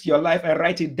predict your life and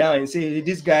write it down and say,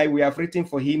 this guy we have written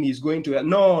for him, he's going to...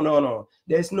 No.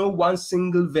 There's no one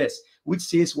single verse which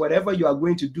says whatever you are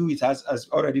going to do, it has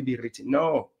already been written.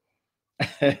 No.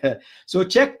 So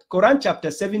check Quran chapter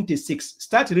 76.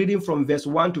 Start reading from verse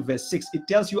 1 to verse 6. It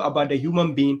tells you about the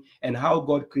human being and how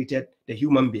God created the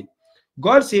human being.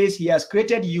 God says he has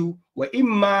created you wa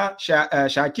imma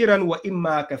shakiran wa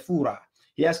imma kafura.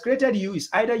 He has created you. It's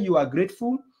either you are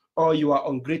grateful or you are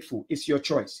ungrateful. It's your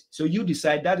choice. So you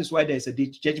decide. That is why there is a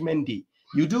judgment day.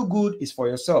 You do good is for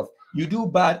yourself. You do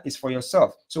bad is for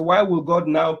yourself. So why will God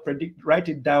now write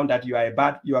it down that you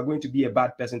are going to be a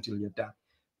bad person till you're done?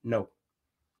 No.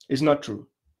 It's not true.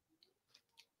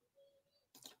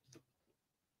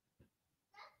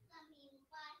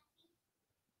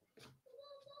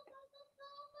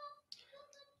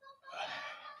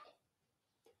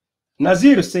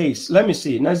 Nazir says, let me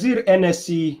see. Nazir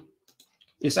NSC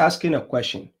is asking a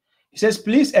question. He says,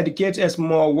 please educate us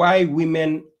more why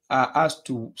women are asked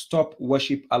to stop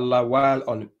worship Allah while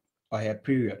on her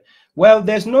period. Well,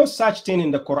 there's no such thing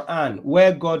in the Quran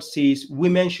where God says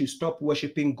women should stop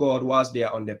worshiping God whilst they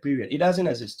are on their period. It doesn't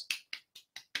exist.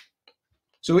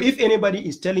 So if anybody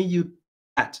is telling you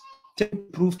that,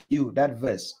 prove to you that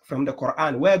verse from the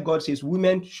Quran where God says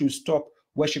women should stop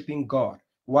worshiping God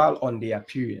while on their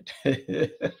period.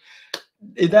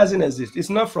 It doesn't exist. It's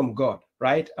not from God,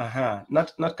 right?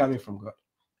 Not coming from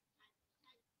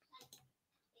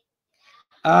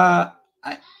God.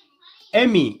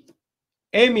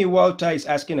 Amy Walter is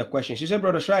asking a question. She said,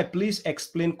 Brother Shai, please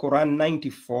explain Quran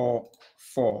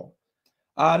 94:4.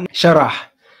 Sharah.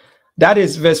 That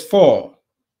is verse 4.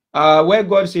 Where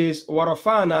God says,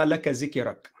 Warafana laka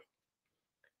zikirak.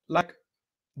 Like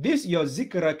this, your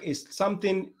zikrak is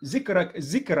something,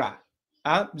 zikra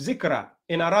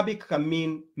in Arabic can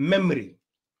mean memory.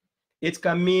 It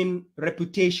can mean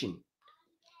reputation.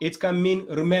 It can mean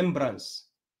remembrance.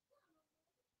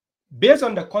 Based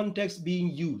on the context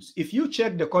being used, if you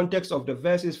check the context of the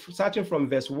verses, starting from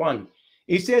verse 1,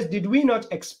 it says, did we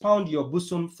not expound your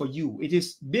bosom for you? It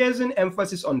is basing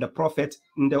emphasis on the prophet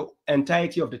in the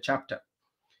entirety of the chapter.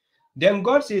 Then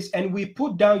God says, and we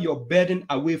put down your burden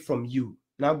away from you.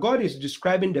 Now God is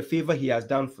describing the favor he has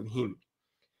done for him.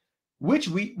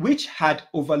 which had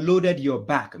overloaded your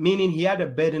back, meaning he had a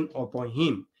burden upon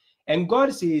him. And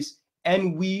God says,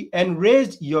 and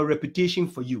raised your reputation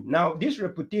for you. Now, this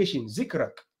reputation,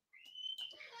 zikrak,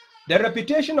 the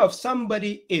reputation of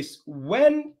somebody is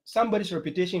when somebody's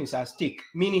reputation is at stake,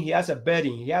 meaning he has a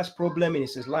burden, he has problem in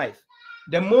his life.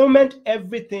 The moment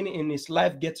everything in his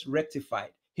life gets rectified,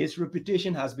 his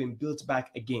reputation has been built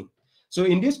back again. So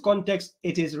in this context,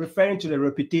 it is referring to the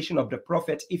reputation of the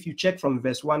prophet if you check from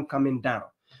verse 1 coming down.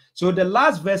 So the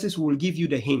last verses will give you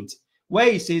the hint, where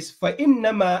he says,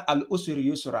 فَإِنَّمَا الْأُسْرِ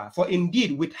يُسْرًا, for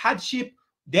indeed with hardship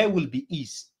there will be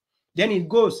ease. Then it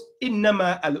goes,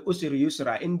 Innama al-usri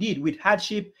yusra. Indeed, with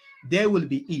hardship, there will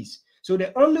be ease. So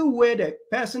the only way the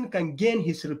person can gain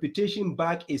his reputation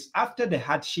back is after the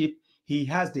hardship, he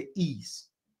has the ease.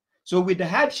 So with the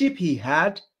hardship he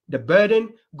had, the burden,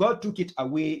 God took it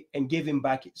away and gave him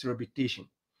back his reputation.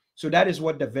 So that is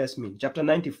what the verse means. Chapter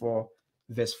 94,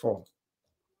 verse 4.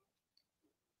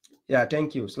 Yeah,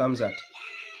 thank you, Slamzat.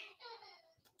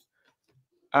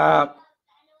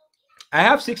 I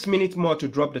have 6 minutes more to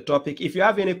drop the topic. If you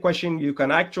have any question, you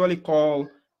can actually call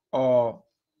or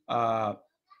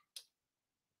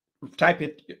type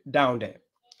it down there.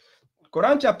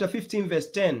 Quran chapter 15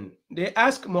 verse 10. They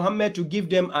ask Muhammad to give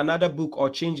them another book or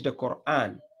change the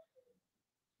Quran.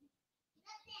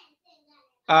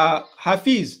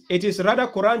 Hafiz, it is rather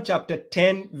Quran chapter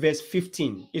 10 verse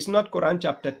 15. It's not Quran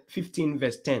chapter 15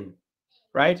 verse 10,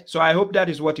 right? So I hope that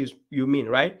is what you mean,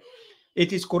 right?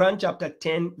 It is Quran chapter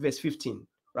 10 verse 15,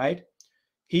 right?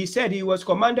 He said he was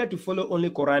commanded to follow only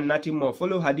Quran, nothing more.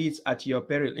 Follow hadiths at your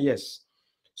peril. Yes.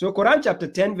 So Quran chapter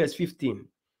 10 verse 15.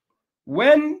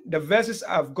 When the verses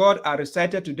of God are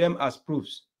recited to them as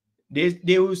proofs,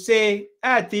 they will say,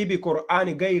 Ati bi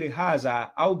Qur'ani gayri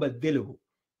haza aw baddiluhu.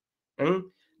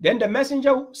 Then the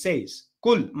messenger says,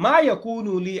 Kul ma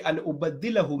yakunu li an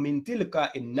ubaddilahu min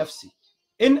tilka in nafsi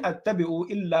in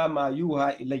attabi'u illa ma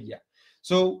yuha ilayya.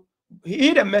 So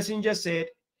he, the messenger, said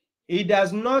he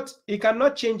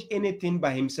cannot change anything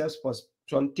by himself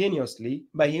spontaneously,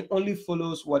 but he only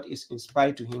follows what is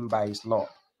inspired to him by his Lord,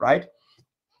 right?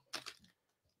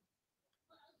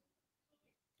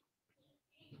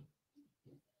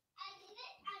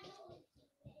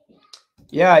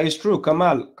 Yeah, it's true,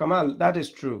 Kamal, that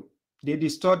is true. They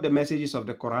distort the messages of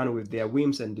the Quran with their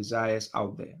whims and desires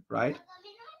out there, right?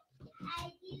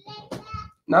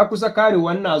 Na kusa kari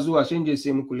wannan zuwa shinje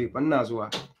sai muku lefa wannan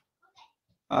zuwa.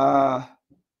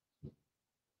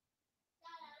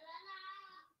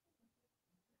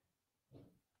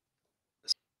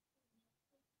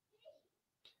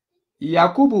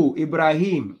 Yakubu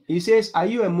Ibrahim, he says, are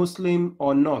you a Muslim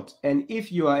or not? And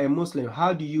if you are a Muslim,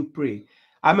 how do you pray?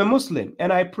 I'm a Muslim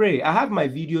and I pray. I have my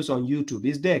videos on YouTube.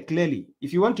 It's there clearly.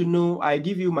 If you want to know, I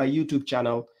give you my YouTube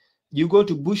channel. You go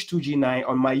to Bush2G9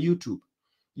 on my YouTube.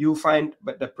 You'll find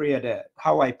the prayer there.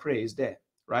 How I pray is there,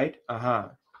 right?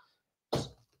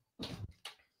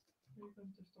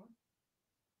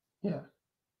 Yeah,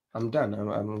 I'm done.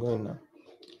 I'm going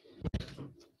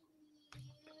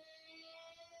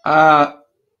now.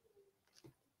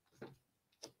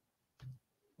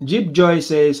 Jeep Joy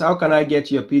says, how can I get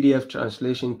your PDF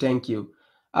translation? Thank you.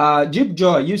 Jeep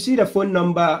Joy, you see the phone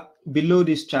number below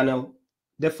this channel,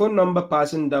 the phone number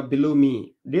passing below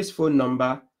me, this phone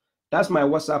number, that's my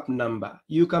WhatsApp number.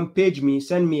 You can page me,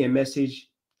 send me a message.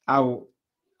 I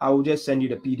will just send you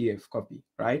the PDF copy,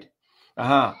 right?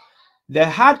 The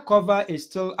hardcover is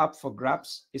still up for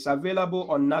grabs. It's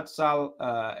available on Natsal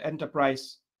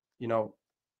Enterprise,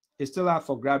 it's still up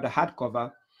for grab, the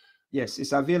hardcover. Yes,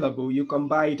 it's available. You can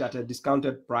buy it at a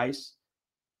discounted price.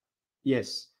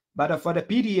 Yes, but for the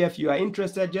PDF, you are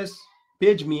interested, just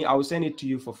page me. I will send it to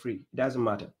you for free. It doesn't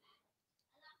matter.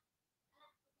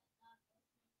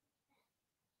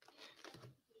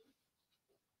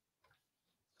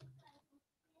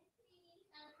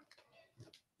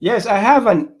 Yes, I have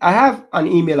an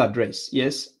email address.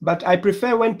 Yes, but I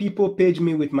prefer when people page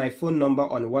me with my phone number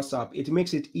on WhatsApp. It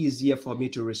makes it easier for me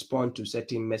to respond to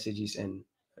certain messages and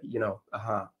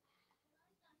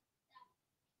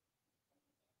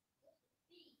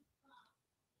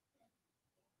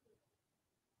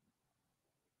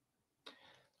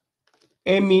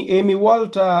Amy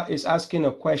Walter is asking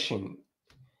a question.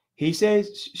 He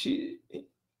says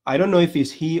I don't know if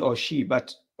it's he or she,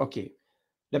 but okay.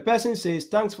 The person says,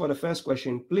 thanks for the first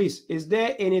question. Please, is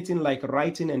there anything like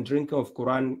writing and drinking of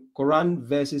Quran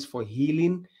verses for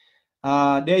healing?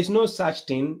 There is no such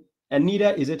thing, and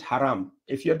neither is it haram.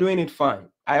 If you're doing it, fine.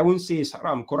 I won't say it's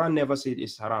haram. Quran never said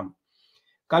it's haram.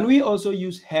 Can we also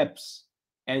use herbs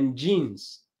and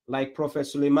genes like Prophet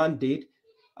Suleiman did?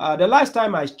 The last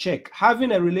time I checked,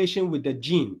 having a relation with the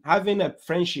jinn, having a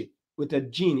friendship with a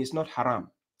jinn is not haram,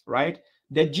 right?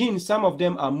 The jinn, some of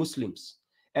them are Muslims,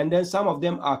 and then some of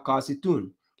them are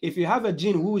qasitun. If you have a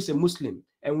jinn who is a Muslim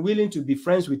and willing to be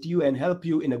friends with you and help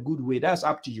you in a good way, that's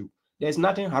up to you. There's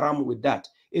nothing haram with that.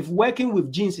 If working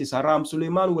with jinns is haram,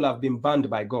 Suleiman will have been banned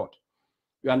by God.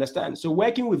 You understand? So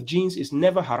working with jinns is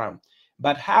never haram.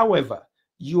 But however,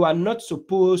 you are not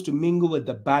supposed to mingle with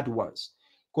the bad ones.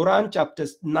 Quran chapter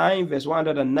 9 verse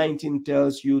 119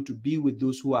 tells you to be with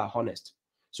those who are honest.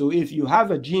 So if you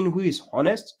have a jinn who is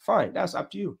honest, fine, that's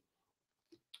up to you.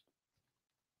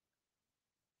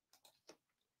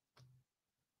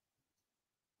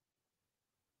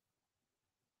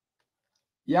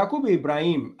 Yaqub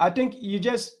Ibrahim, I think you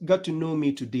just got to know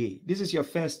me today. This is your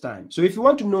first time. So if you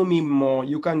want to know me more,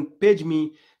 you can page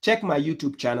me, check my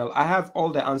YouTube channel. I have all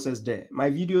the answers there. My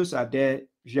videos are there.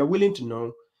 If you're willing to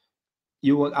know,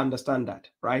 you will understand that,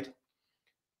 right?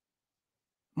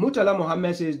 Mutala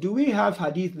Muhammad says, do we have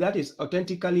hadith that is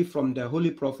authentically from the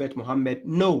Holy Prophet Muhammad?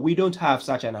 No, we don't have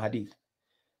such an hadith.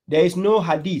 There is no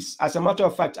hadith. As a matter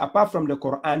of fact, apart from the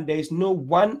Quran, there is no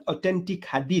one authentic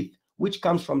hadith which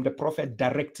comes from the Prophet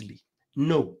directly.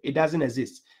 No, it doesn't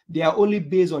exist. They are only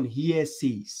based on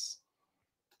hearsays.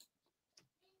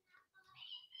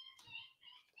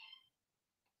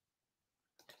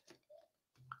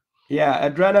 Yeah,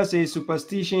 Adrana says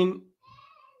superstition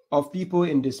of people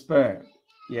in despair.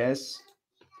 Yes.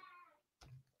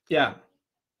 Yeah.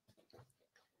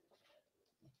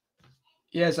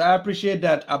 Yes, I appreciate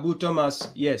that, Abu Thomas.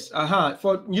 Yes. Normally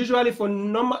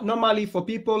for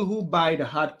people who buy the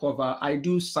hardcover, I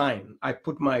do sign. I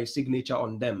put my signature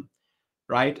on them,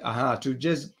 right? To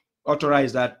just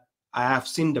authorize that I have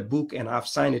seen the book and I've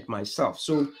signed it myself.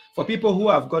 So for people who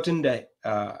have gotten the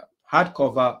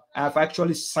hardcover, I've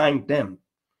actually signed them,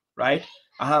 right?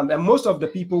 And most of the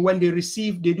people, when they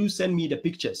receive, they do send me the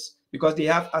pictures because they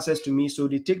have access to me. So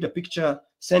they take the picture,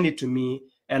 send it to me,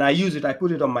 and I use it. I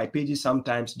put it on my pages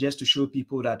sometimes just to show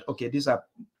people that, okay, these are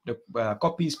the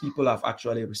copies people have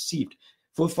actually received.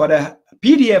 For the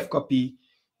PDF copy,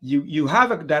 you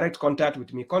have a direct contact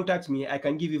with me. Contact me. I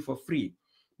can give you for free.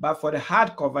 But for the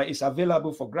hardcover, it's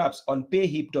available for grabs on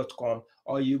payhip.com,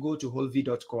 or you go to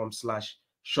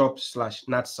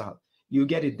holvi.com/shop/natsal. You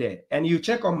get it there. And you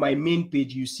check on my main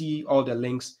page, you see all the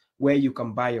links where you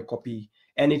can buy a copy.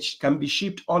 And it can be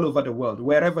shipped all over the world,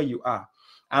 wherever you are.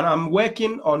 And I'm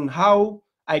working on how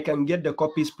I can get the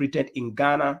copies printed in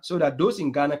Ghana so that those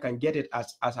in Ghana can get it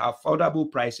as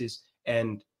affordable prices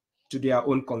and to their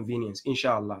own convenience,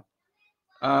 inshallah.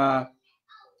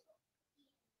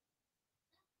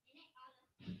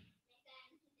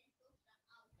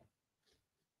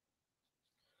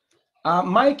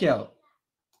 Michael,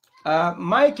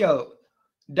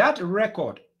 that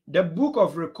record, the book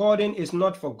of recording is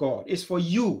not for God. It's for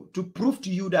you to prove to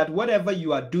you that whatever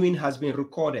you are doing has been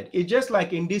recorded. It's just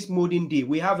like in this modern day,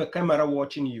 we have a camera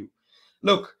watching you.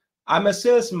 Look, I'm a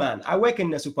salesman. I work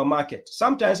in a supermarket.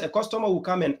 Sometimes a customer will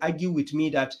come and argue with me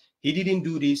that he didn't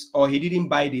do this, or he didn't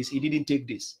buy this, he didn't take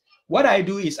this. What I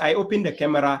do is I open the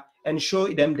camera and show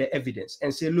them the evidence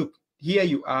and say, look, here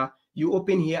you are. You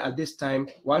open here at this time,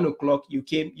 1 o'clock, you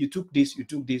came, you took this, you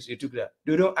took this, you took that.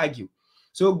 They don't argue.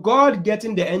 So God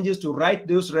getting the angels to write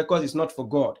those records is not for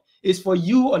God. It's for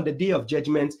you on the day of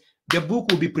judgment. The book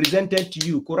will be presented to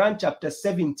you. Quran chapter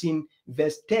 17,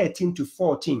 verse 13 to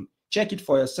 14. Check it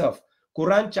for yourself.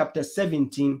 Quran chapter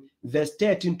 17, verse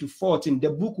 13 to 14.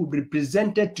 The book will be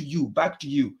presented to you, back to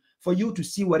you, for you to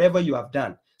see whatever you have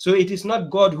done. So it is not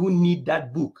God who needs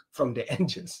that book from the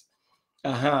angels.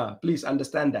 Please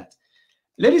understand that.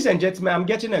 Ladies and gentlemen, I'm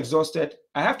getting exhausted.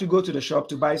 I have to go to the shop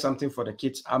to buy something for the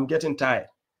kids. I'm getting tired.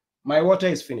 My water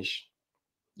is finished.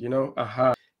 You know,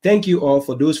 Thank you all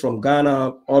for those from Ghana,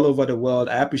 all over the world.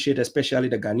 I appreciate especially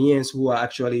the Ghanaians who are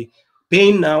actually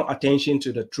paying now attention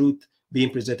to the truth being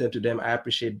presented to them. I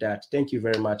appreciate that. Thank you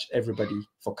very much, everybody,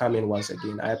 for coming once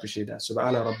again. I appreciate that.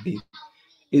 Subhana Rabbi,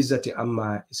 Izzati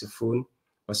Amma Isifun,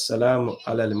 Wassalamu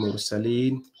ala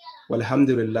al-mursaleen,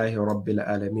 walhamdulillahi rabbil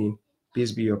alameen.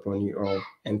 Peace be upon you all,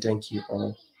 and thank you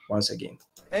all once again.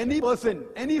 Any person,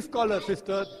 any scholar,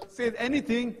 sister, says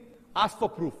anything, ask for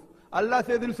proof. Allah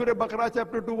says in Surah Baqarah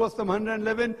chapter 2 verse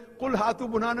 111, Qul hatu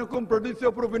bunanakum, produce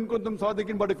your proof in kuntum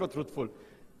sadiqin, but if you're truthful.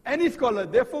 Any scholar,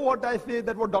 therefore what I say,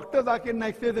 that what Dr. Zakir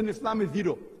Naik says in Islam is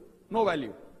zero, no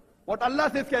value. What Allah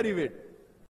says carry weight.